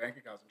treating my bank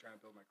accounts and trying to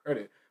build my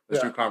credit was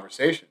through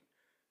conversation.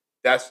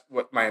 That's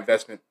what my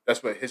investment,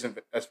 that's what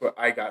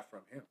I got from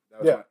him.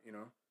 That was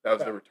that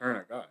was the return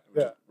I got. It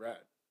was just rad.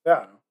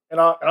 Yeah. You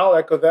know? And I'll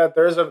echo that.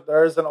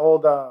 There's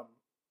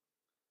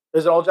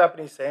an old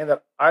Japanese saying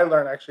that I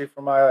learned actually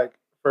from my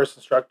first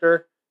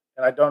instructor,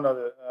 and I don't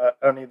know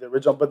I don't need the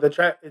original, but the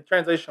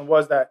translation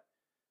was that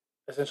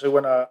essentially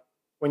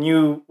when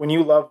you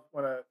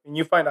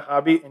find a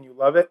hobby and you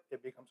love it,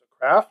 it becomes a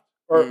craft.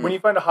 Or when you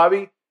find a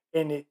hobby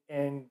and it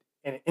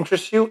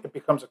interests you, it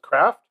becomes a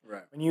craft.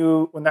 Right.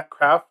 When that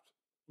craft,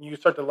 you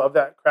start to love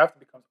that craft, it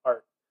becomes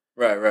art.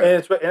 Right.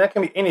 And that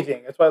can be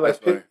anything. That's why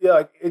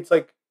it's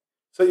like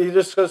so you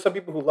just some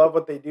people who love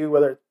what they do,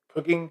 whether it's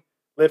cooking,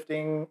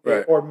 lifting,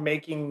 or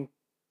making,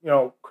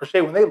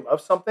 crochet. When they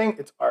love something,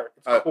 it's art.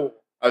 It's cool.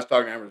 I was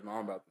talking to Amber's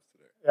mom about this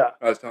today. Yeah.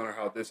 I was telling her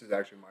how this is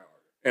actually my art.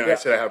 And I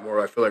said I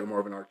feel like more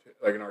of an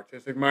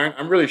artistic mind.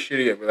 I'm really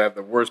shitty at it. I have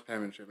the worst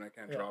penmanship and I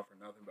can't draw for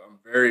nothing, but I'm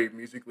very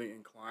musically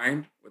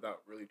inclined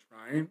without really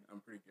trying. I'm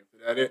pretty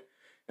gifted at it.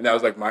 And that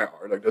was like my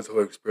art. Like that's how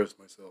I express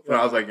myself. When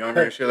I was like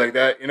younger and shit like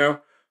that,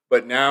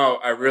 But now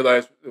I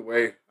realize the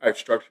way I've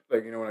structured,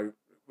 when I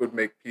would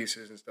make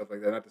pieces and stuff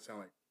like that, not to sound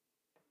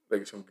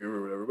like some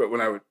guru or whatever,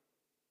 but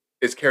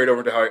it's carried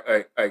over to how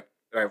I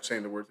was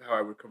saying the words, how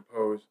I would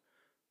compose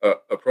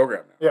a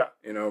program now.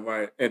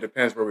 Yeah. It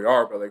depends where we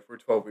are, but like if we're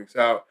 12 weeks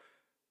out,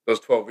 those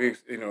 12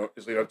 weeks,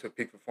 is lead up to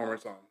peak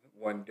performance on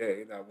one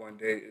day. That one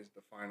day is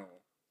the final.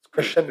 It's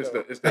crescendo.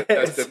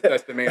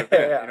 That's the main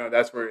event.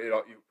 That's where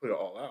you put it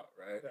all out,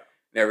 right? Yeah.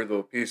 And every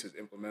little piece is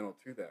implemental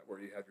to that, where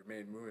you have your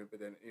main movement, but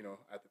then I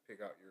have to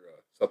pick out your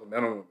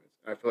supplemental movements.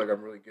 And I feel like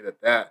I'm really good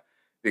at that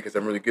because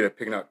I'm really good at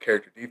picking out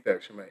character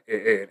defects from my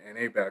AA and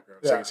NA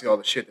background. So I can see all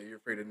the shit that you're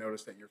afraid to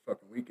notice that you're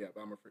fucking weak at,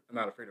 but I'm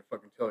not afraid to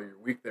fucking tell you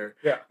you're weak there.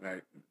 Yeah.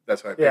 And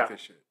that's why I pick this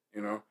shit,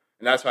 And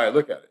that's how I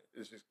look at it.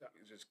 It's just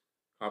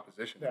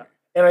composition. Yeah.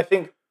 And I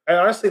think, and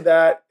honestly,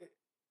 that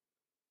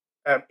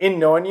in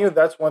knowing you,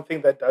 that's one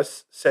thing that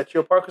does set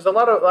you apart. Because a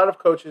lot of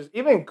coaches,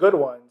 even good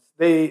ones,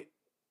 they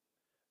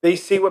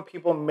see what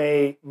people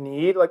may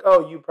need. Like,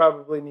 oh, you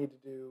probably need to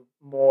do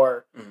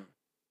more. Mm-hmm.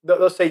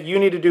 They'll say you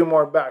need to do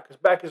more back because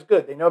back is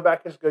good. They know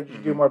back is good. You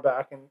should do more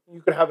back, and you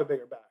could have a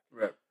bigger back.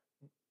 Right.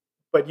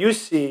 But you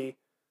see,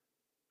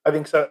 I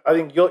think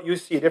you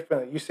see it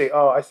differently. You say,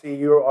 oh, I see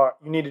you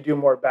need to do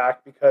more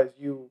back because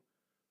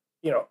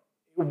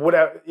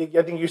whatever.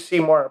 I think you see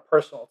more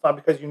personal. It's not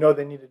because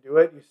they need to do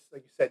it.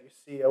 Like you said, you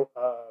see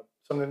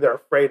something they're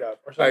afraid of,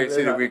 or something. I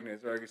see the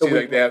weakness, or I can see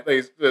like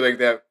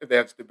that. If they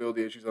have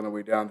stability issues on the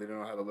way down, they don't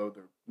know how to load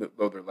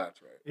their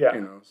lats right. Yeah.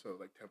 So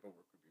like tempo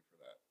work would be for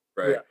that,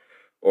 right? Yeah.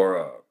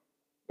 Or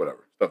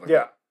whatever stuff like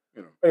that.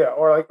 Yeah,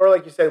 or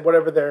like you said,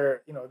 whatever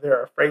they're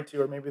afraid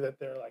to, or maybe that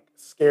they're like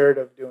scared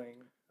of doing.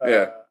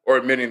 Or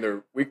admitting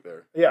they're weak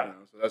there. Yeah.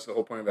 So that's the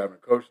whole point of having a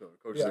coach, though. The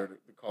coach is there to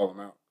call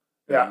them out.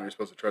 You're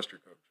supposed to trust your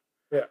coach.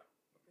 Yeah.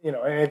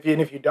 And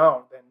if you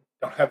don't, then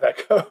don't have that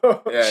coach.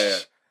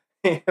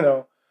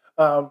 Yeah.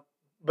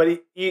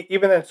 But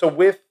even then, so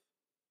with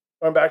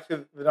going back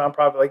to the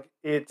nonprofit, like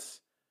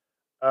it's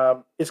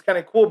kind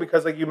of cool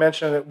because, like you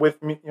mentioned, that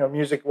with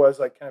music was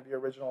like kind of your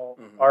original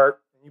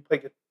art, and you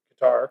play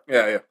guitar.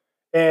 Yeah.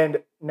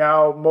 And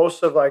now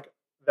most of like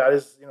that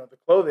is the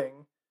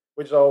clothing,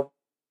 which is all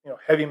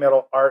heavy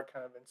metal art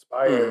kind of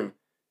inspired.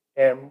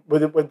 And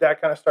would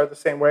that kind of start the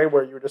same way,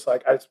 where you were just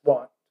like, I just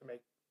want to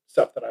make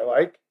stuff that I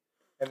like,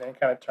 and then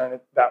kind of turn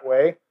it that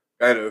way?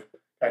 Kind of.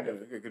 I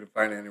couldn't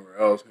find it anywhere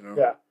else,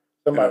 Yeah,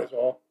 so might as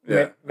well.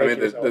 Yeah,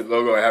 the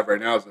logo I have right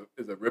now is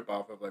a rip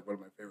off of like one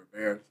of my favorite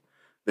bands,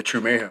 the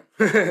True Mayhem.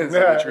 It's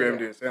like the True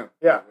MDSM.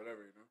 Yeah,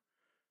 whatever.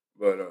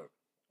 But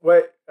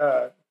what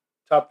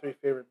top 3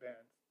 favorite bands?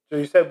 So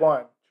you said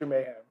one, True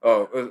Mayhem.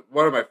 Oh, it was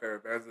one of my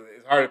favorite bands.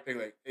 It's hard to pick.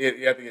 Like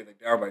you have to get like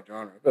down by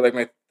genre. But like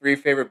my 3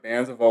 favorite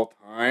bands of all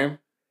time,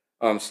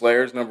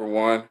 Slayer's number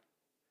 1.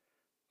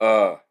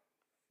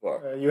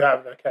 You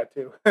have that cat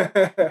too.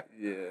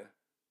 Yeah.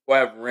 Well, I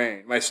have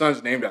Rain. My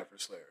son's named after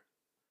Slayer.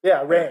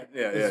 Yeah, Rain.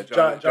 Yeah.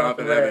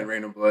 Jonathan Evan,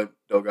 Rain of Blood,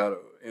 Delgado.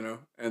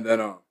 And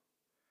then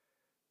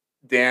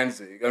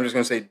Danzig. I'm just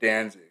gonna say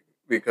Danzig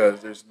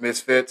because there's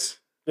Misfits.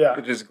 Yeah.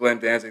 Which is Glenn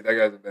Danzig. That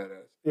guy's a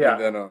badass. Yeah.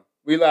 And then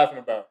we laughing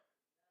about.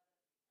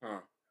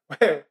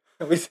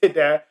 We say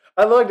Dan.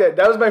 I love that.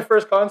 That was my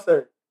first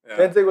concert. Yeah.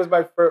 Danzig was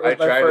my first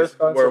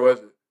concert. Where was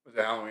it? Was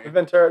it Halloween?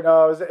 Ventura.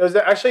 No, it was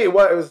actually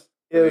what it was.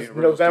 It was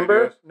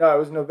November. Studios? No, it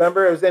was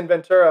November. It was in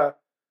Ventura,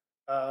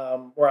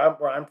 where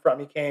I'm from.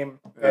 He came,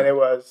 and it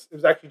was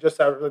actually just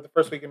out like the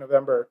first week in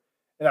November,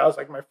 and that was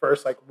like my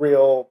first like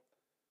real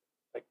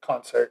like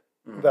concert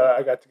that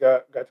I got to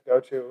go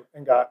to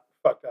and got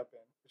fucked up in,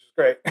 which is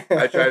great.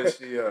 I tried to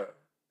see.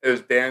 It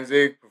was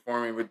Danzig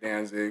performing with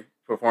Danzig,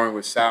 performing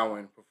with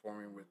Samhain,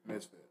 performing with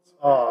Misfits.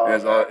 Oh, and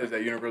it was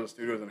at Universal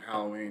Studios on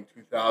Halloween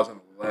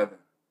 2011,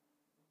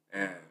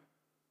 and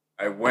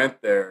I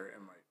went there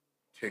and my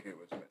ticket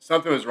was missed.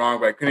 Something was wrong,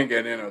 but I couldn't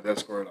get in. I was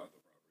escorted off the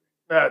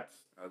property.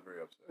 I was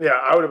very upset. Yeah,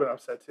 I would have been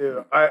upset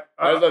too. I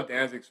love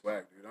Danzig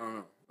swag, dude. I don't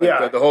know.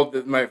 Like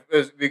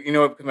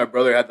because my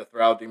brother had the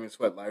Throw Out Demon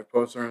Sweat live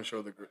poster and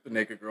showed the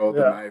naked girl with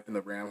the knife and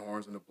the ram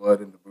horns and the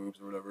blood and the boobs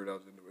or whatever. I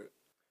was into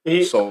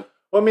it. Sold.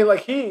 Well,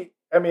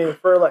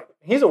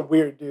 he's a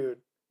weird dude.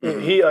 I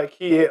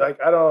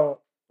don't.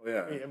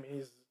 Yeah.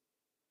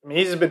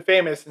 He's been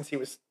famous since he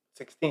was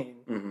 16,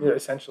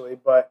 essentially.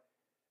 But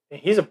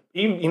he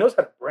knows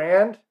how to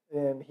brand,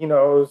 and he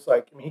knows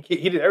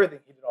he did everything.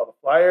 He did all the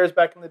flyers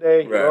back in the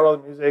day. He wrote all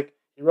the music.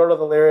 He wrote all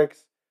the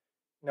lyrics.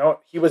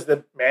 He was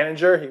the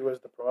manager. He was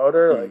the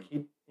promoter.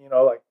 The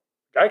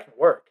guy can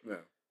work.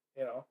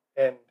 Yeah.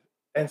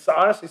 And so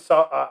honestly,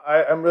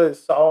 I'm really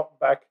saw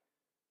back.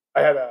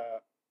 I had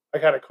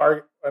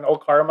an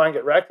old car of mine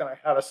get wrecked, and I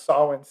had a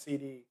Samhain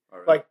CD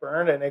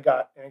burned, and it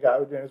got it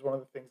was one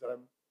of the things that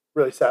I'm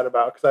really sad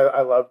about because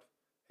I loved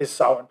his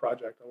Samhain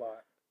project a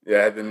lot. Yeah,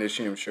 I had the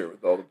Nishium shirt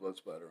with all the blood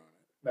splatter on it.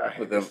 Nice.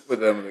 With them,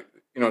 what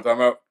I'm talking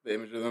about? The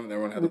image of them, and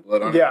everyone had the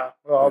blood on it. Yeah,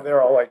 well,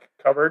 they're all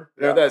covered.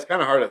 Yeah, it's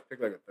kind of hard to pick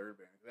a third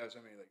band. There's so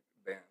many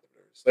bands.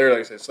 Slayer, like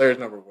I said, Slayer's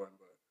number 1,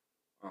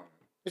 but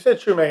you said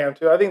True Mayhem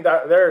too. I think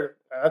that's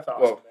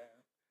awesome. Well,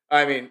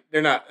 I mean,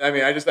 they're not. I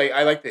mean,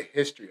 I like the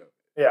history of it.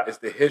 Yeah, it's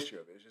the history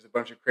of it. It's just a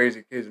bunch of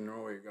crazy kids in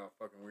Norway who got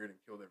fucking weird and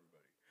killed everybody.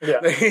 Yeah,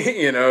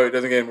 it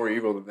doesn't get any more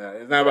evil than that.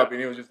 It's not about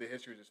being evil. It's just the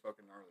history is just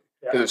fucking gnarly.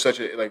 Because it's such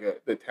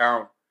the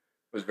town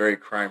was very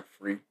crime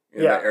free.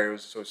 That area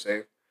was so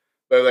safe.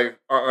 But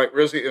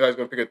really, if I was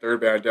going to pick a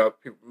third band, I doubt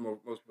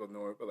most people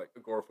know it. But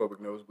Agoraphobic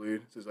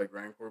Nosebleed, it's this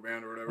grindcore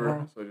band or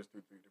whatever. So I just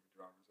do 3 different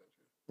genres.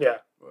 Yeah.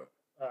 But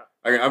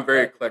I'm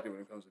very eclectic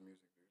when it comes to music.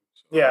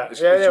 So. Yeah,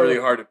 It's really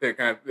hard to pick.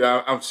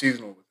 I'm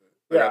seasonal with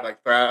it.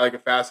 I like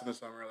it fast in the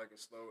summer. I like it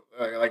slow.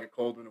 I like it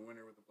cold in the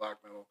winter with the black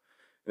metal.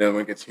 And then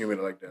when it gets humid,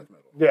 I like death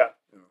metal. Yeah,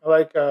 I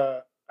like.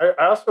 I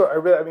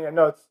mean, I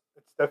know it's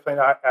definitely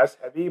not as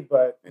heavy,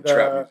 but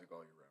trap music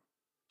all year round.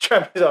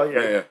 Trap music all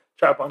year. Yeah.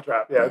 Trap on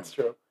trap. Yeah, it's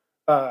true.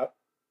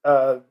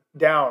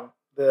 Down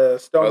the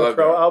Stone the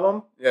Crow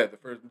album. Yeah, the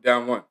first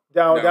Down one.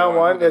 Down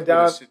one. Yeah,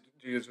 Down.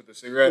 Jesus with the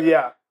cigarette.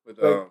 Yeah. With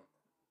the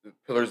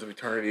Pillars of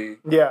Eternity.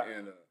 Yeah.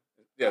 And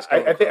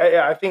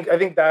I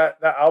think that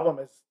album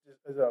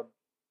is a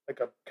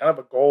kind of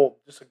a gold,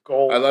 just a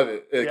gold. I love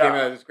it. It came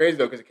out. It's crazy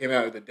though because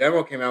the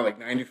demo came out like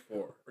 94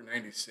 or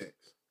 96,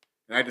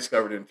 and I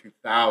discovered it in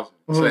 2000.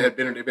 Mm-hmm. So they've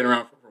been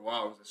around for a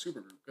while. It was a super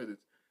group because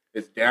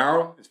it's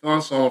Down. It's Phil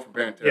Anselmo from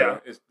Pantera. Yeah.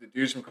 It's the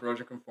dudes from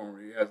Corrosion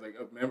Conformity. It has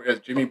it has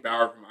Jimmy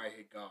Bower from I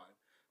Hate God.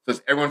 So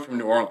it's everyone from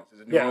New Orleans.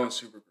 It's a New Orleans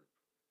super group.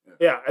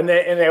 Yeah, and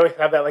they always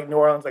have that like New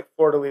Orleans like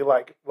fleur-de-lis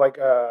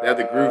they have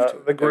the groove to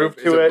it. The groove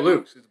to it.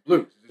 It's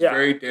blues. It's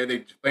very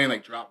they playing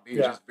like drop beats,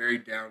 just very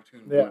down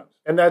tuned blues.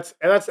 And that's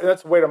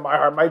way to my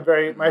heart.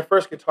 My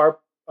first guitar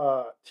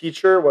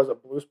teacher was a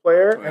blues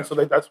player, and so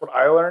that's what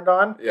I learned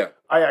on. Yeah.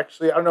 I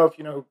don't know if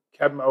you know who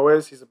Keb Mo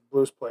is. He's a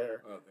blues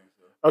player. I don't think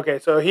so. Okay,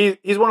 so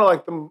he's one of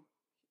like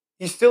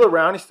he's still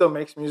around. He still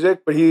makes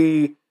music, but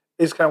he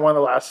is kind of one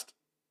of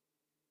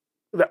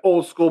the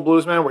old school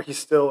bluesmen where he's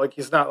still like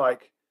he's not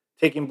like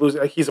taking blues,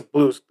 like he's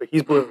blues.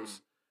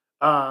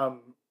 And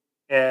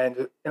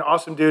an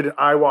awesome dude. And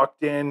I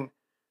walked in.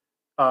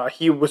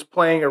 He was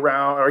playing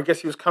around, or I guess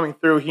he was coming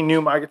through. He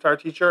knew my guitar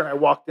teacher, and I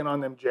walked in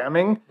on them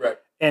jamming. Right.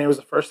 And it was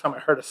the first time I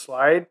heard a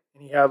slide,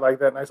 and he had like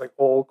that nice, like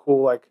old,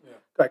 cool, like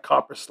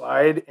copper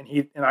slide.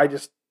 And I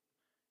just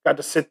got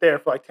to sit there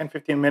for like 10,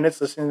 15 minutes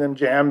listening to them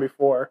jam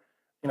before,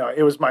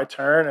 it was my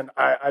turn. And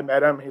I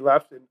met him. He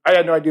left, and I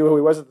had no idea who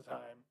he was at the time.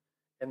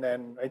 And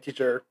then my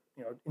teacher,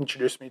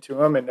 introduced me to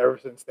him, and ever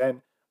since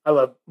then, I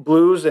love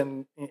blues,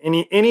 and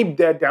any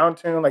dead down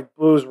tune like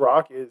blues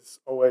rock is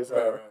always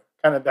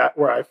kind of that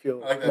where I feel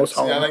most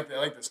home. I like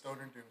the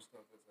stoner doom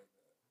stuff. That's like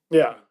that.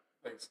 Yeah,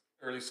 like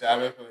early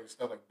Sabbath, or like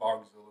stuff like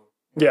Bogzilla.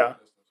 Yeah,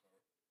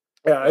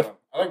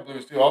 I like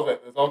blues too. All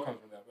that all comes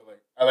from that. But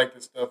like I like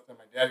the stuff that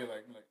my daddy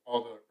liked, like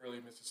all the early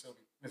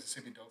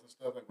Mississippi Delta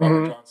stuff, like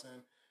Robert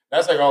Johnson.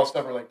 That's like all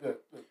stuff where like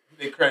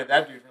they credit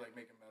that dude for like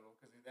making metal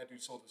because that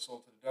dude sold his soul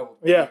to the devil.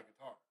 Yeah.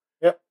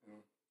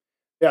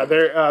 Yeah,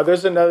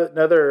 there's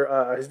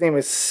another. His name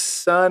is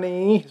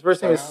Sonny. His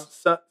first name is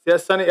Sonny.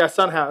 Yeah,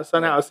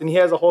 Sunhouse, and he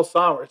has a whole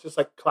song where it's just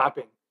like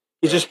clapping.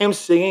 It's just him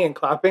singing and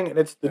clapping, and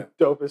it's the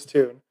dopest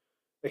tune.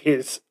 Like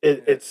it's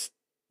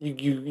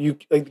you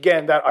like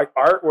again that like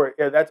art where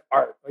that's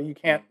art. Like you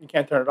can't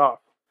turn it off.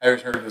 I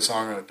always heard the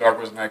song "Dark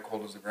Was the Night,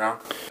 Cold Was the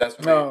Ground." That's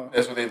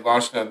what they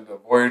launched on the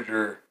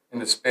Voyager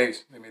into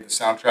space. They made the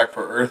soundtrack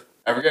for Earth.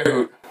 I forget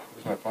who.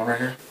 Where's my phone right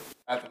here?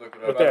 I have to look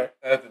it up.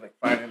 I have to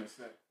find it in a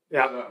sec.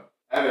 Yeah. But,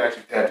 I have it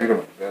actually tattooed on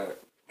my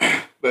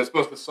back.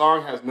 But the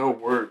song has no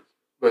words,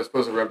 but it's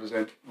supposed to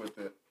represent what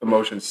the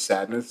emotion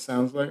sadness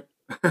sounds like,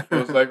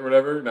 feels like, or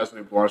whatever. And that's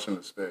what they launched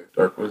into space.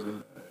 Dark Was the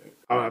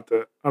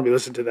Night. I'll be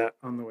listening to that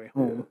on the way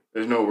home. Yeah.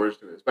 There's no words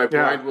to it. It's by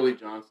Blind Willie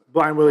Johnson.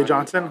 Blind Willie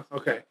Johnson?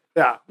 Okay.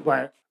 Yeah,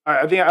 Blind.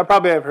 I think I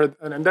probably have heard,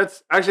 and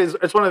that's actually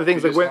it's one of the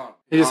things like when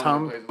he just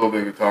hums. He plays a little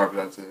bit of guitar, but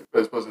that's it. But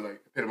it's supposed to like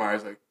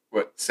epitomize like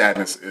what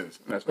sadness is,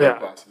 and that's why he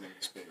blasted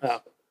into space. Yeah.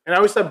 And I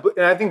always said,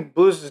 and I think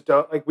blues is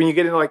dope. Like when you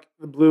get into like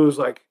the blues,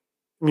 like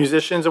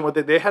musicians and what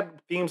they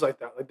had themes like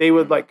that. Like they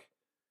would like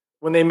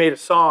when they made a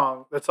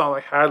song, that song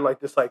like had like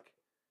this like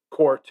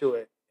core to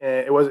it,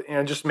 and it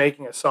wasn't just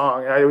making a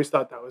song. And I always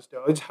thought that was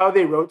dope. It's how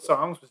they wrote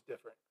songs was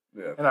different.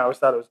 Yeah. And I always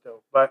thought it was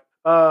dope. But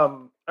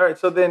all right,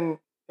 so then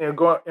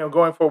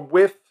going for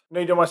with. I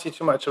know you don't want to see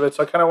too much of it,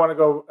 so I kind of want to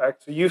go back.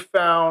 So you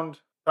found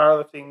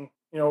powerlifting,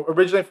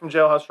 originally from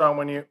Jailhouse Strong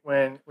when you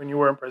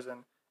were in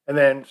prison. And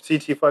then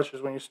CT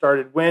Fletcher's when you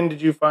started. When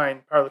did you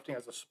find powerlifting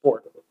as a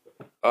sport?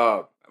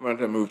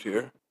 When I moved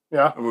here.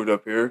 Yeah. I moved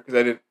up here because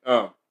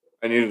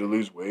I needed to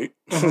lose weight.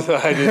 So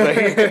I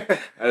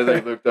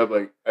just looked up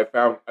I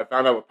found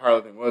out what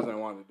powerlifting was and I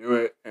wanted to do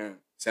it. And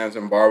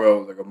Samson Barbell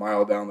was like a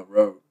mile down the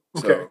road.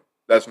 So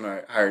that's when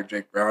I hired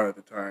Jake Brown at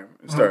the time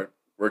and started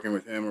working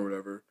with him or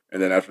whatever.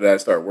 And then after that I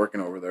started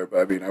working over there. But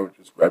I mean I would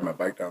just ride my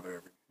bike down there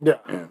every day. Yeah.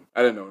 And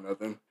I didn't know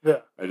nothing. Yeah.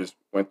 I just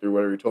went through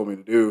whatever he told me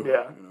to do.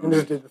 Yeah. And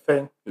just did the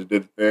thing. Just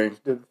did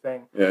the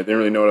thing. Yeah, I didn't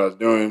really know what I was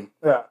doing.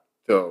 Yeah.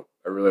 Till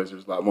I realized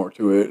there's a lot more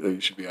to it. That you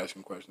should be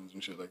asking questions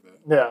and shit like that.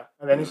 Yeah.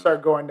 And then you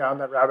start going down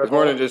that rabbit hole. It's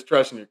more than just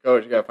trusting your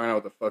coach. You gotta find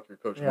out what the fuck your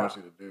coach wants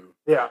you to do.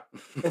 Yeah.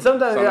 And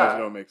sometimes it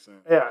don't make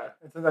sense. Yeah.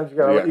 And sometimes you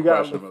gotta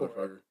look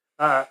for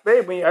it.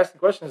 Babe, when you ask the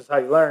questions, is how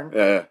you learn.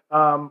 Yeah.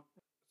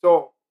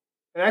 So,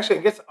 and actually,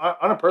 I guess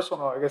on a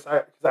personal note, because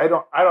I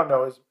don't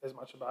know as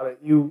much about it.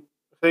 You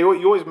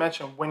always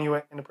mention when you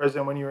went into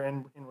prison, when you were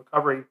in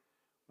recovery.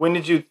 When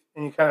did you,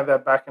 and you kind of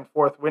that back and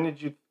forth, when did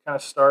you kind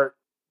of start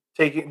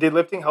did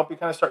lifting help you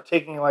kind of start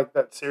taking like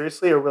that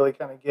seriously or really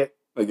kind of get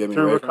me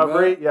through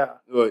recovery? Yeah.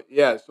 Well,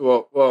 yeah.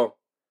 So, well,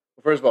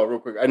 First of all, real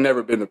quick, I've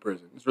never been to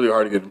prison. It's really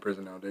hard to get in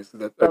prison nowadays. So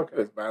that's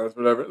violence,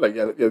 whatever. Like,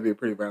 you have to be a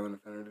pretty violent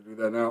offender to do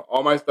that now.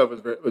 All my stuff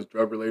was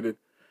drug related,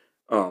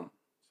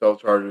 cell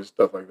charges,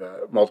 stuff like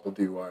that, multiple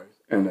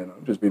DUIs, and then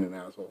just being an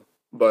asshole.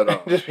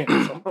 But Just being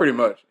an asshole. pretty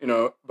much,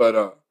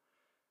 But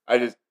I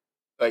just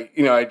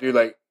I do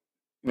a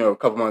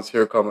couple months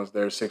here, a couple months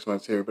there, 6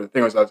 months here. But the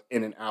thing was, I was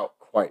in and out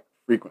quite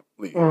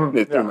frequently through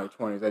my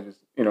 20s. I just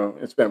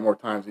and spent more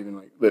times spent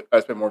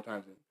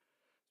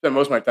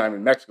most of my time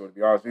in Mexico, to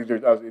be honest. I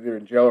was either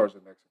in jail or I was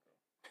in Mexico.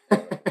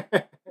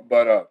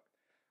 But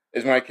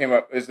is when I came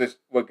up, is this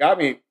what got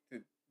me to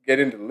get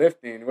into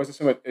lifting? It wasn't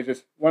so much, it's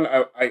just, one,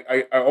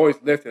 I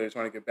always lifted. I just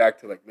want to get back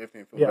to like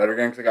lifting and feel better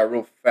again, because I got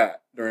real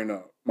fat during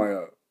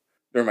my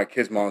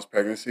kid's mom's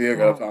pregnancy. I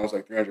got up to almost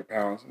like 300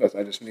 pounds.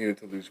 I just needed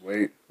to lose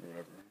weight or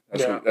whatever.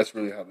 That's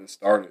really how this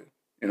started.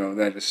 And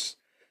then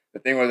the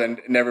thing was,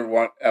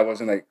 I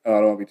wasn't like, oh, I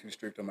don't want to be too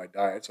strict on my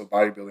diet, so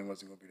bodybuilding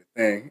wasn't going to be the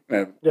thing.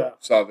 And I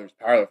saw there's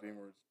powerlifting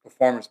where it's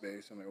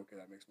performance-based. I'm like, okay,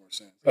 that makes more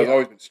sense. I've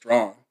always been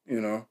strong,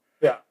 Yeah.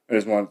 I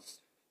just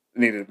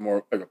needed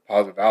more like a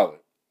positive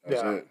outlet.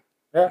 That's it.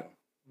 Yeah.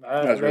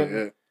 That's really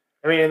it.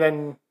 I mean, and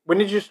then when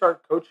did you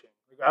start coaching?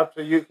 Like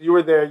after you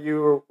were there,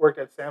 you worked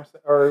at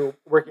Samson or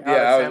working out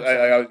at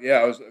Samson?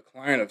 I was a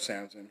client of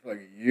Samson for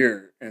like a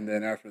year, and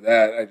then after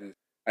that,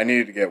 I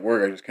needed to get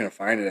work. I just couldn't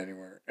find it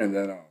anywhere, and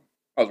then I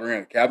was working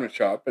at a cabinet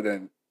shop, but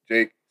then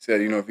Jake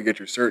said, if you get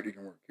your cert, you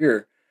can work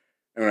here.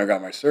 And when I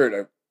got my cert,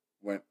 I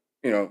went,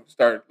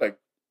 started like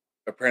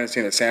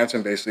apprenticing at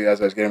Samson. Basically,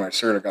 as I was getting my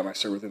cert, I got my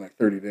cert within like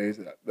 30 days.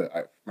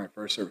 My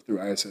first cert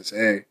through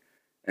ISSA,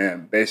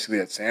 and basically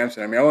at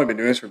Samson, I've only been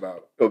doing this for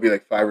it'll be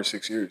like 5 or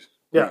 6 years,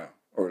 or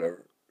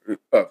whatever,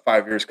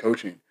 5 years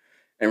coaching.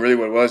 And really,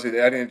 what it was,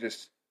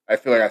 I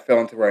feel like I fell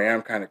into where I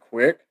am kind of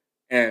quick,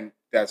 and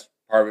that's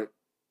part of it.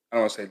 I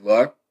don't want to say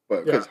luck,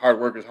 but because hard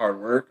work is hard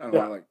work. I don't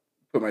want to like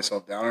put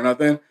myself down or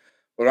nothing.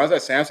 But when I was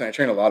at Samson, I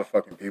trained a lot of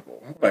fucking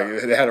people.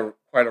 Like they had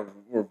quite a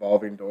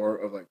revolving door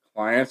of like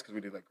clients, because we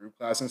did like group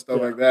class and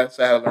stuff like that.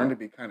 So I had to learn to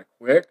be kind of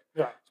quick,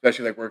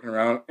 especially like working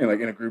around in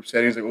a group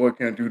setting. Like, I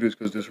can't do this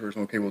because this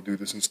person. Okay, we'll do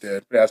this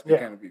instead. But it has to be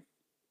kind of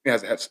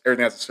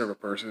everything has to serve a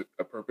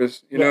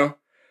purpose, know.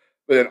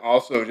 But then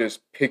also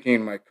just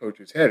picking my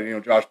coach's head.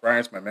 Josh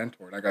Bryant's my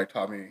mentor, and that guy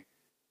taught me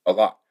a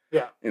lot.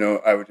 Yeah.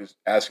 I would just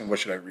ask him, what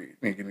should I read?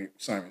 And he'd give me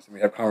assignments, and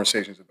we'd have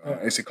conversations about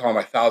it. I used to call him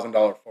my $1,000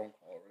 phone call.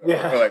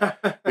 Or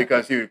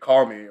because he would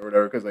call me or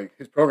whatever, because like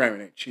his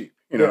programming ain't cheap,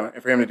 and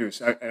for him to do,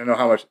 I don't know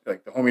how much,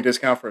 like the homie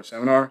discount for a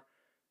seminar,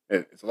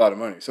 it's a lot of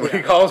money. So when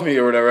he calls me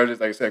or whatever, I just,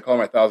 like I said, I call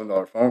my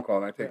 $1,000 phone call,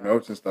 and I take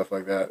notes and stuff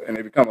like that, and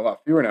they become a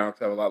lot fewer now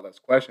because I have a lot less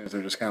questions.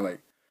 They're just kind of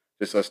like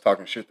just us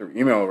talking shit through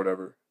email or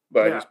whatever.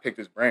 But I just picked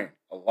his brain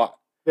a lot.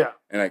 Yeah.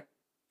 And like,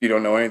 if you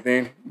don't know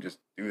anything, just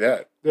do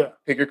that. Yeah.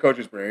 Pick your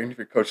coach's brain. If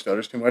your coach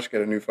stutters too much,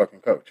 get a new fucking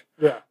coach.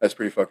 Yeah. That's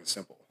pretty fucking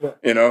simple. Yeah.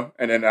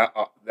 And then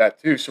that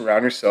too,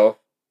 surround yourself.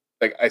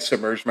 Like, I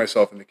submerged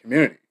myself in the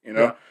community,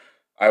 Yeah.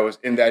 I was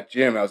in that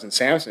gym. I was in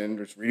Samson,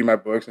 just reading my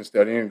books and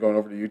studying and going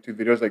over to YouTube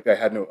videos. Like, I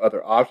had no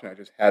other option. I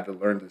just had to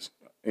learn this,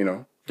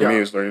 For me, it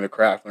was learning the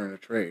craft, learning the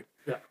trade.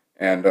 Yeah.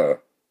 And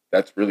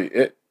that's really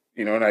it,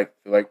 And I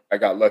feel like I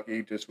got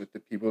lucky just with the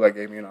people that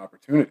gave me an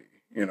opportunity,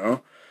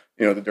 The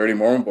Dirty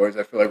Mormon Boys,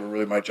 I feel like were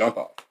really my jump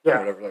off. Yeah. Or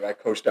whatever. Like, I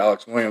coached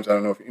Alex Williams. I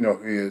don't know if you know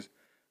who he is.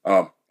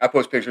 I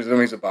post pictures of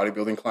him. He's a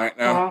bodybuilding client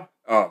now.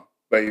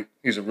 But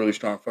he's a really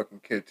strong fucking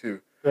kid,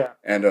 too. Yeah.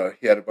 And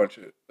he had a bunch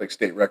of like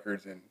state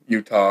records in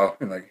Utah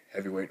and like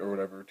heavyweight or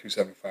whatever,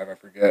 275, I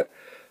forget.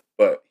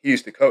 But he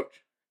used to coach,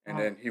 and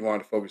then he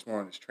wanted to focus more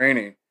on his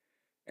training,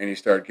 and he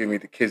started giving me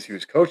the kids he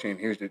was coaching.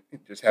 He was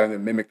just having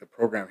them mimic the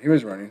program he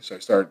was running. So I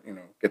started,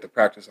 get the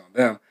practice on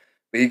them.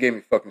 But he gave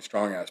me fucking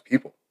strong ass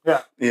people.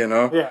 Yeah.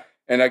 Yeah.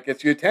 And that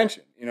gets you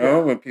attention,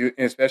 when people,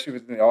 and especially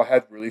when they all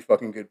had really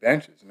fucking good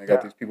benches, and they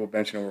got these people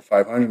benching over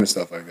 500 and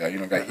stuff like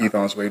that. Got Heath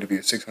on his way to be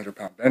a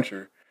 600-pound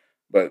bencher,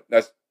 but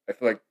I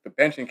feel like the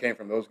benching came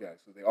from those guys,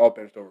 so they all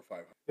benched over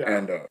 500. Yeah.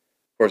 And of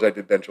course, I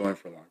did bench only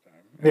for a long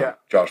time.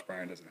 Josh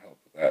Bryan doesn't help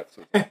with that,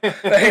 so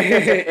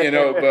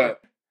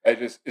But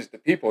it's the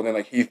people. And then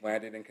like Heath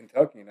landed in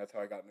Kentucky, and that's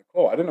how I got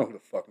Nicole. I didn't know who the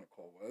fuck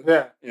Nicole was.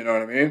 Yeah, you know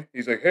what I mean?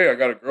 He's like, hey, I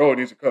got a girl who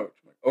needs a coach.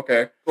 I'm like,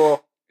 okay,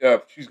 cool. Yeah,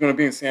 she's gonna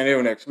be in San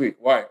Diego next week.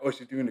 Why? Oh,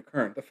 she's doing the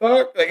Kern. The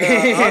fuck, like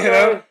And so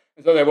I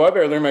was like, well, I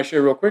better learn my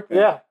shit real quick. Then,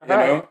 yeah,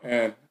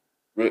 And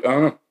really, I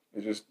don't know.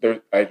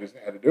 I just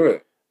had to do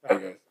it, I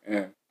guess,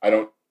 and I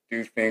don't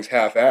do things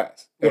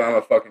half-assed. If I'm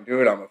gonna fucking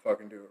do it, I'm gonna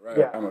fucking do it right.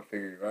 Yeah. I'm gonna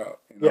figure you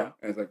out. Yeah.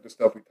 And it's like the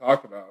stuff we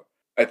talked about.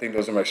 I think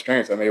those are my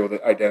strengths. I'm able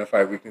to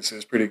identify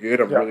weaknesses pretty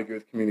good. I'm really good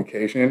with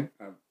communication.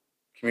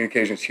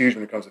 Communication is huge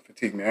when it comes to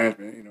fatigue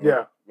management.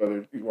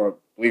 Whether you want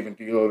to believe in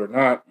deload or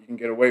not, you can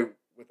get away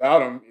without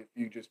them if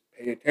you just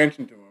pay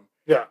attention to them.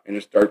 Yeah. And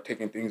just start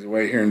taking things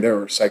away here and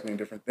there, or cycling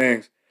different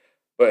things.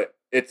 But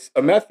it's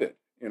a method,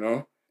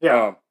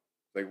 Yeah.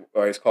 Like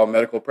it's called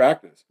medical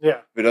practice. Yeah.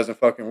 If it doesn't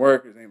fucking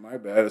work, it ain't my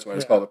bad. That's why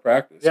it's called a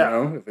practice.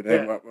 Yeah. If it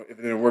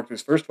didn't work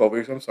this first 12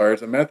 weeks, I'm sorry,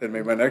 it's a method.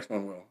 Maybe my next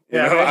one will.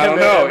 I don't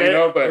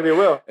know. But maybe it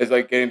will. It's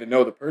like getting to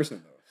know the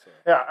person though. So.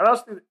 Yeah, and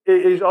also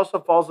it also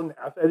falls in.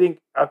 I think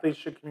athletes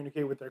should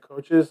communicate with their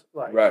coaches,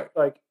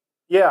 like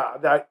yeah,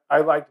 that I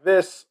liked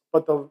this,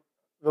 but the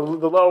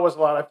low was a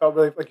lot. I felt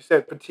really, like you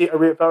said, fatigue. I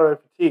really felt really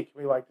fatigued.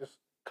 We like just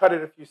cut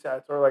it a few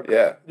sets, or like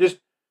just.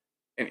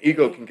 And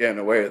ego can get in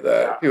the way of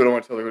that. Yeah. People don't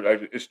want to tell the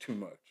coach it's too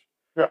much.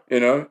 Yeah, you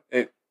know,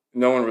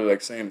 no one really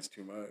likes saying it's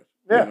too much.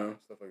 Yeah, you know,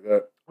 stuff like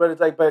that. But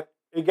it's like, but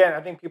again, I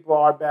think people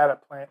are bad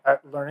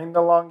at learning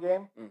the long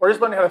game, or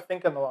just learning how to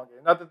think in the long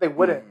game. Not that they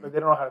wouldn't, but they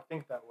don't know how to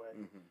think that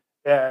way.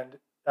 And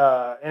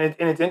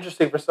it's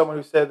interesting for someone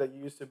who said that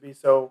you used to be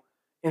so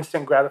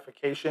instant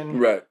gratification.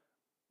 Right.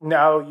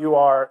 Now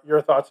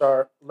your thoughts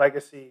are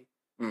legacy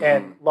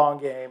and long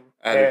game.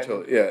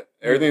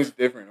 Everything's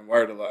different. I'm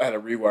wired I had to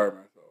rewire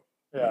myself.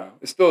 Yeah. You know?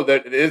 It's still there.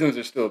 The isms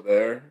are still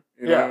there.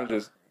 You know,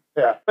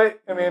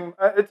 but I mean,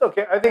 it's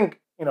okay. I think,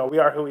 you know, we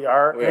are who we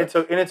are,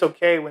 and it's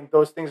okay when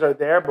those things are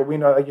there. But we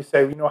know, like you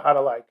say, we know how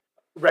to like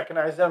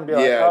recognize them. And be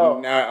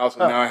now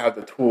I have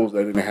the tools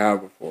that I didn't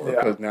have before,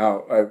 because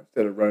now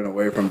instead of running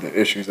away from the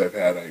issues I've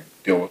had, I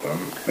deal with them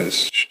as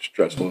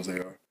stressful as they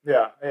are.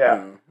 Yeah. You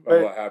know, I'm a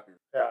lot happier.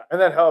 Yeah,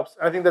 and that helps.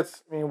 I think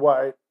that's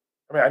why.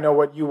 I mean, I know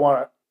what you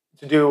want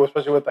to do,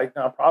 especially with like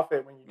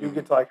nonprofit. When you do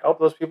get to like help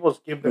those people, is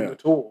give them the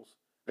tools.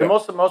 And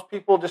most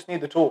people just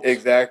need the tools.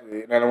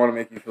 Exactly. And I don't want to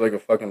make you feel like a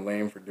fucking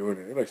lame for doing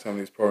it. Like some of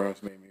these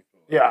programs made me feel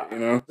like Yeah. You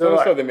know? Some of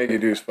the stuff they make you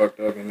do is fucked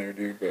up in there,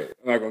 dude. But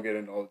I'm not going to get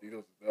into all the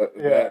details of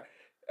that.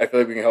 I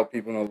feel like we can help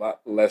people in a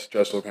lot less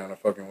stressful kind of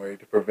fucking way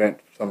to prevent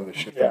some of the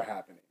shit from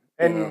happening.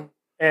 And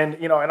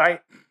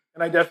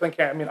I definitely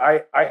can't. I mean,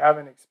 I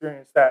haven't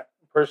experienced that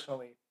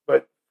personally.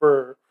 But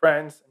for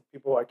friends and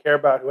people I care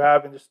about who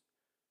have, and just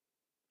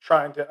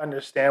trying to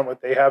understand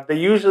what they have, they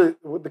usually,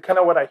 the kind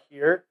of what I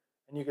hear,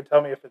 and you can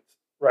tell me if it's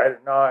right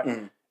or not,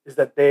 is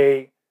that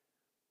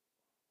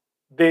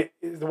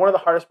one of the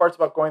hardest parts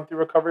about going through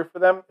recovery for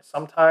them is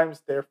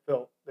sometimes they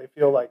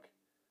feel like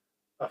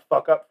a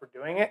fuck up for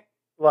doing it,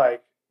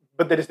 like,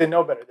 but they just didn't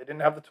know better. They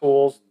didn't have the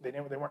tools. They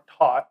weren't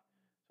taught.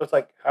 So it's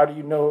like, how do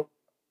you know?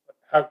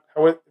 How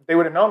if they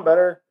would have known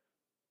better?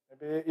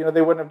 Maybe, you know,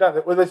 they wouldn't have done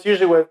it. Well, that's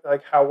usually what,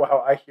 like, how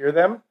I hear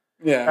them.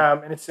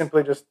 Yeah. And it's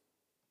simply just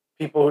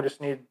people who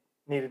just needed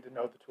to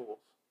know the tools.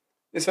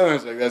 It's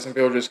sometimes like that. Some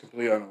people are just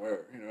completely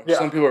unaware. You know,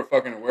 some people are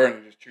fucking aware and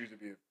they just choose to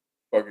be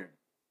fucking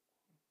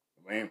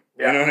lame.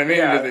 You know what I mean?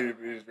 Yeah. They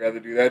just rather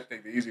do that,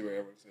 take the easy way.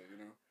 I would say, you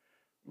know.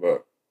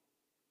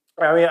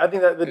 But I mean, I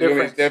think that the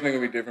difference. It's definitely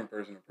gonna be different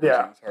person to person.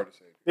 Yeah. It's hard to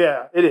say.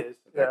 Yeah, it is.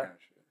 That kind of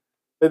shit.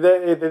 But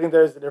they think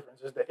there is the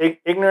difference. There's the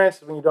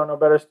ignorance when you don't know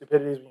better,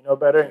 stupidity is when you know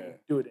better, and you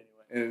do it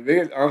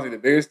anyway. And the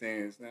biggest thing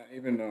is not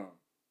even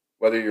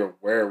whether you're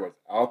aware of what's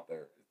out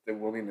there. It's the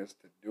willingness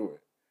to do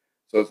it.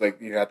 So it's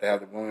like you have to have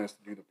the willingness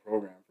to do the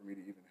program for me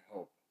to even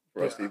help,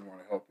 for us to even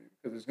want to help you.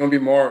 Because it's going to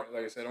be more,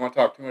 like I said, I don't want to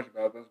talk too much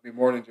about it, but it's be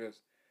more than just,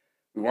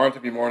 we want it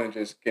to be more than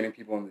just getting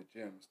people in the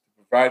gyms, to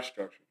provide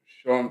structure,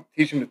 show them,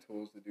 teach them the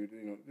tools to do,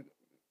 you know,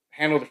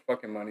 handle the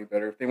fucking money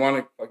better. If they want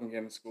to fucking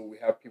get in school, we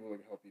have people that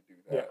can help you do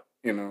that.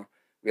 You know,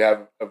 we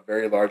have a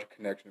very large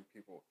connection of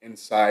people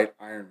inside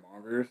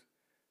Ironmongers.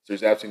 So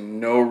there's absolutely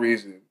no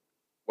reason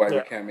why we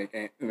can't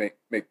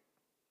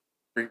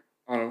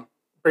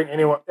bring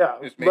anyone,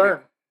 just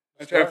learn.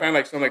 I'm trying to find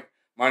like some like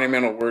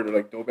monumental word or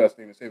like dope ass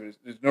thing to say, but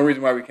there's no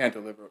reason why we can't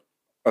deliver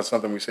on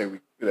something we say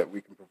that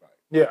we can provide.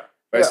 Yeah.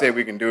 If I say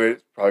we can do it,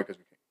 it's probably because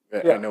we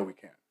can. I know we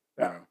can.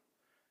 You know?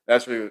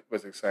 That's really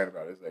what's exciting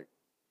about it. Is like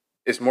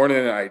it's more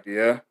than an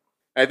idea.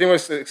 I think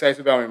what excites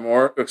me about it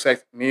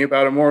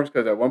more is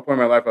because at one point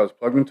in my life I was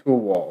plugged into a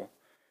wall,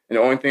 and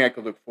the only thing I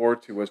could look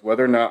forward to was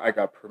whether or not I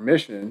got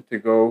permission to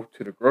go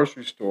to the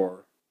grocery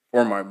store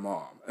for my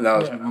mom. And that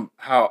was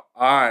how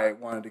I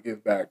wanted to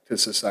give back to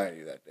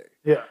society that day.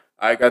 Yeah.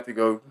 I got to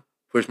go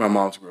push my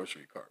mom's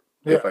grocery cart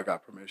if I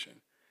got permission.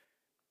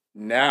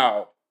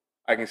 Now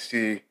I can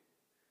see,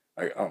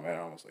 like, oh man,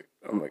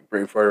 I'm like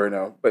brain fart right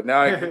now. But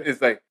now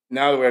it's like,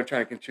 now the way I'm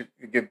trying to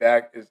give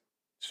back is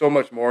so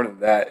much more than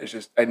that. It's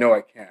just, I know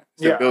I can.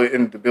 It's the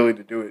ability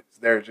to do it. It's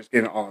there, just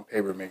getting it all on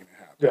paper and making it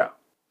happen. Yeah.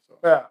 So.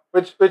 Yeah.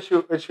 Which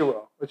you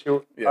will.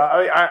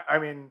 I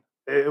mean,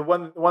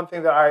 one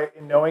thing that I,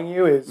 in knowing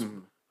you, is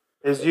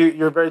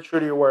you're very true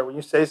to your word. When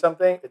you say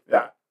something, it's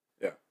that.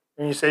 Yeah.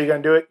 When you say you're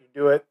gonna do it, you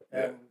do it.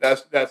 And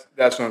that's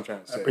what I'm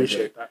trying to say. I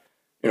appreciate that.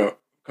 You know,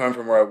 coming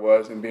from where I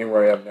was and being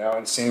where I am now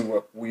and seeing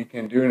what we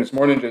can do, and it's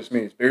more than just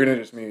me. It's bigger than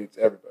just me. It's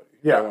everybody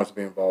that wants to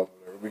be involved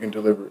with it. We can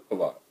deliver a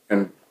lot,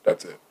 and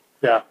that's it.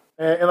 Yeah,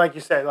 and like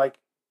you said, like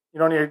you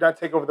don't need to not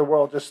take over the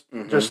world. Just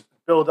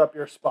build up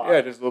your spot. Yeah,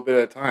 just a little bit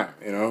at a time.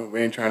 You know,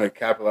 we ain't trying to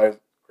capitalize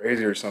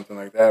crazy or something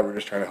like that. We're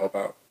just trying to help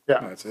out. Yeah,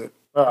 and that's it.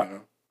 You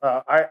know?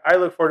 I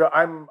look forward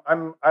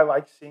to. I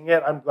like seeing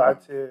it. I'm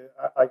glad to.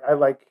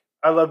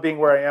 I love being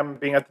where I am,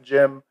 being at the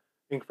gym,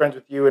 being friends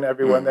with you and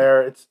everyone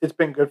there. It's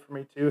been good for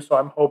me too. So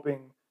I'm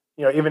hoping,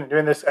 you know, even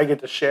doing this, I get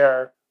to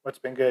share what's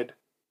been good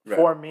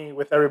for me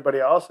with everybody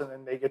else, and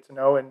then they get to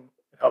know and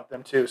help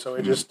them too. So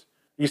it just,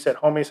 you said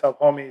homies help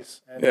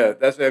homies. And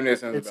that's what MDA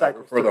stands about.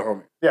 We're for the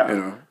homies. Yeah. You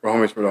know, we're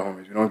homies for the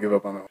homies. We don't give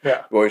up on them.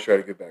 Yeah. We always try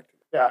to get back to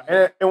them.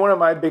 Yeah. And one of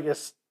my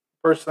biggest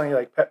personally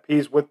like pet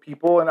peeves with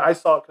people, and I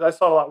saw it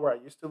a lot where I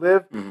used to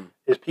live,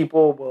 is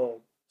people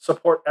will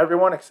support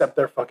everyone except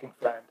their fucking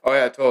friend. Oh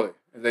yeah, totally.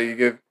 That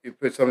you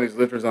put some of these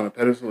lifters on a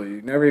pedestal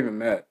you never even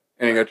met,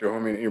 and you got your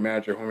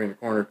manager homie in the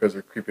corner because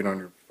they're creeping on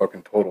your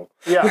fucking total.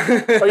 Yeah,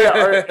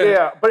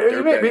 But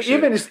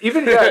even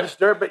just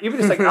dirt. But even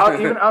just like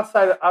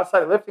outside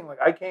of lifting, like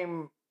I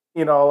came,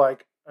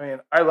 like I mean,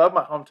 I love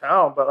my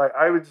hometown, but like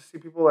I would just see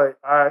people like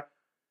I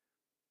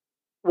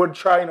would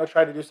try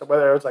to do stuff.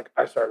 Whether it was like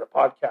I started a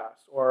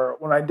podcast or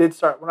when I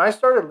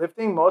started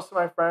lifting, most of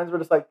my friends were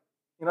just like,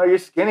 you're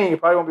skinny, you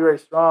probably won't be very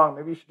strong.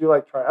 Maybe you should do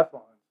like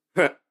triathlon.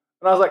 And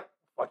I was like,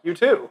 fuck you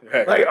too.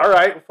 Yeah, like, all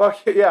right,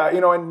 fuck you. Yeah,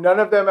 and none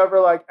of them ever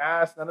like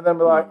asked. None of them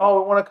were like,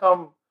 oh, we want to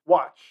come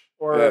watch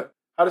or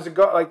how does it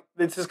go? Like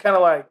it's just kind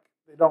of like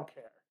they don't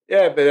care.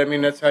 Yeah, but I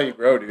mean that's how you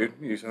grow, dude.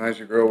 Sometimes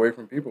you grow away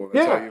from people.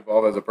 That's how you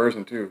evolve as a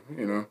person too.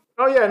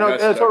 Oh yeah, no,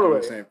 totally.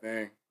 The same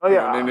thing. Oh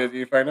yeah. And then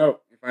you find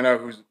out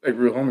who's like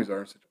real homies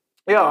are.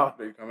 Yeah.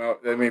 They come out.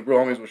 I mean, real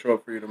homies will show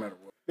up for you no matter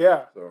what.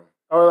 Yeah. So.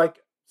 Or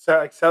like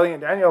Sally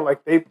and Daniel,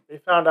 like they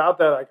found out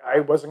that like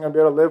I wasn't gonna be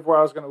able to live where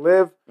I was gonna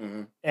live,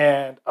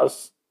 and I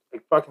was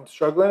like fucking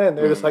struggling, and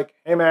they're just like,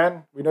 "Hey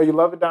man, we know you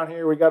love it down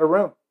here. We got a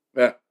room."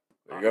 Yeah.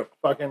 There you go.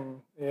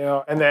 Fucking,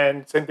 and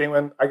then same thing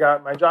when I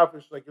got my job.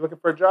 It's like, you looking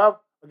for a job?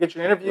 I'll get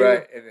you an interview.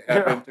 Right, and it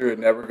happened through a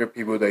network of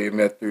people that you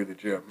met through the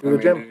gym. They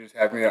just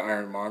happened at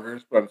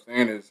Ironmongers. What I'm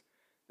saying is,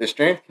 the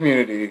strength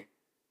community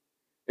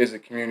is a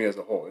community as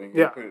a whole. You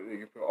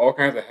can put all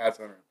kinds of hats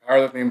on it.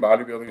 Powerlifting,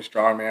 bodybuilding,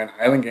 strongman,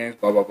 Highland Games,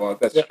 blah, blah, blah.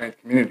 That's the strength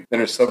community. Then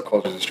there's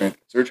subcultures of strength.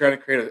 So we're trying to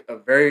create a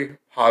very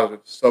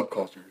positive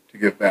subculture to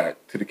give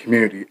back to the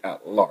community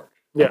at large.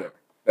 Yeah.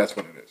 That's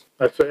what it is.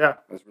 That's really what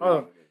it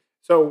is.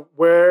 So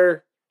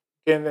where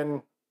can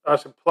then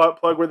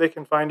plug where they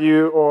can find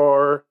you,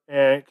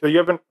 because you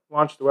haven't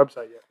launched the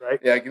website yet, right?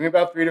 Yeah, give me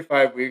about 3 to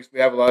 5 weeks. We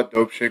have a lot of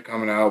dope shit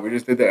coming out. We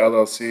just did the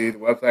LLC. The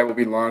website will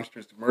be launched.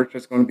 There's the merch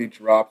that's going to be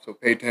dropped, so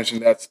pay attention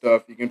to that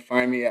stuff. You can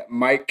find me at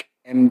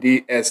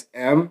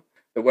MikeMDSM.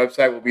 The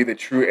website will be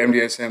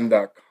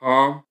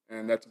thetruemdsm.com,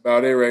 and that's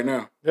about it right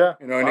now. Yeah,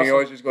 and then you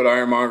always just go to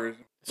Ironmongers.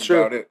 That's true.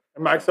 About it.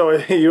 And Mike's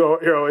always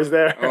you're always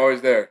there. I'm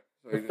always there.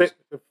 So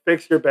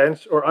fix your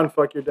bench or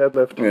unfuck your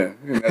deadlift. Yeah,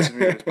 you can message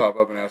me, just pop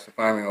up and ask to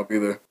find me. I'll be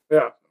there.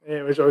 Yeah,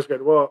 it was always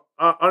good. Well,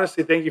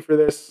 honestly, thank you for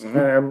this. It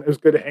was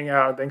good to hang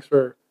out. Thanks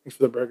for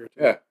the burger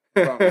too. Yeah,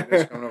 no problem.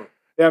 Thanks for coming over.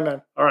 Yeah,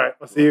 man. All right,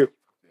 I'll see you.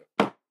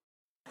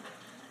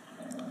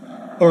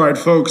 All right,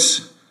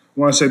 folks. I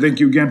want to say thank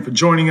you again for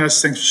joining us.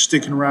 Thanks for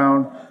sticking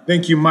around.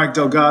 Thank you, Mike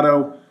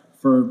Delgado,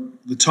 for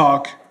the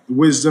talk, the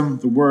wisdom,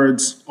 the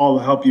words, all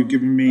the help you've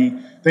given me.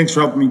 Thanks for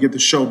helping me get the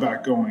show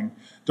back going.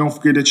 Don't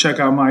forget to check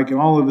out Mike and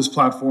all of his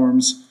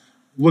platforms.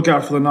 Look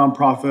out for the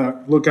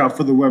nonprofit. Look out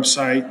for the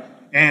website.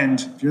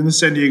 And if you're in the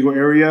San Diego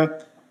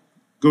area,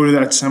 go to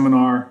that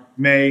seminar,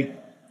 May.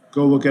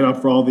 Go look it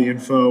up for all the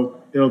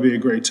info. It'll be a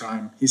great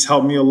time. He's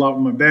helped me a lot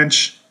with my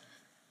bench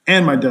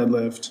and my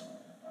deadlift.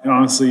 And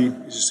honestly,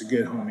 he's just a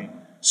good homie.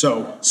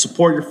 So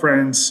support your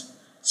friends.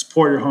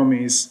 Support your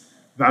homies.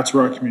 That's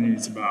what our community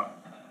is about.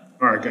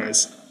 All right,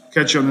 guys.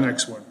 Catch you on the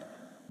next one.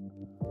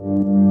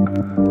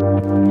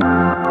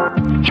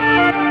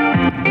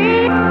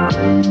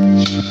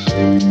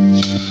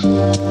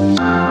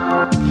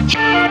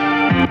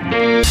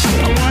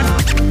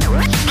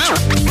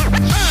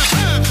 What?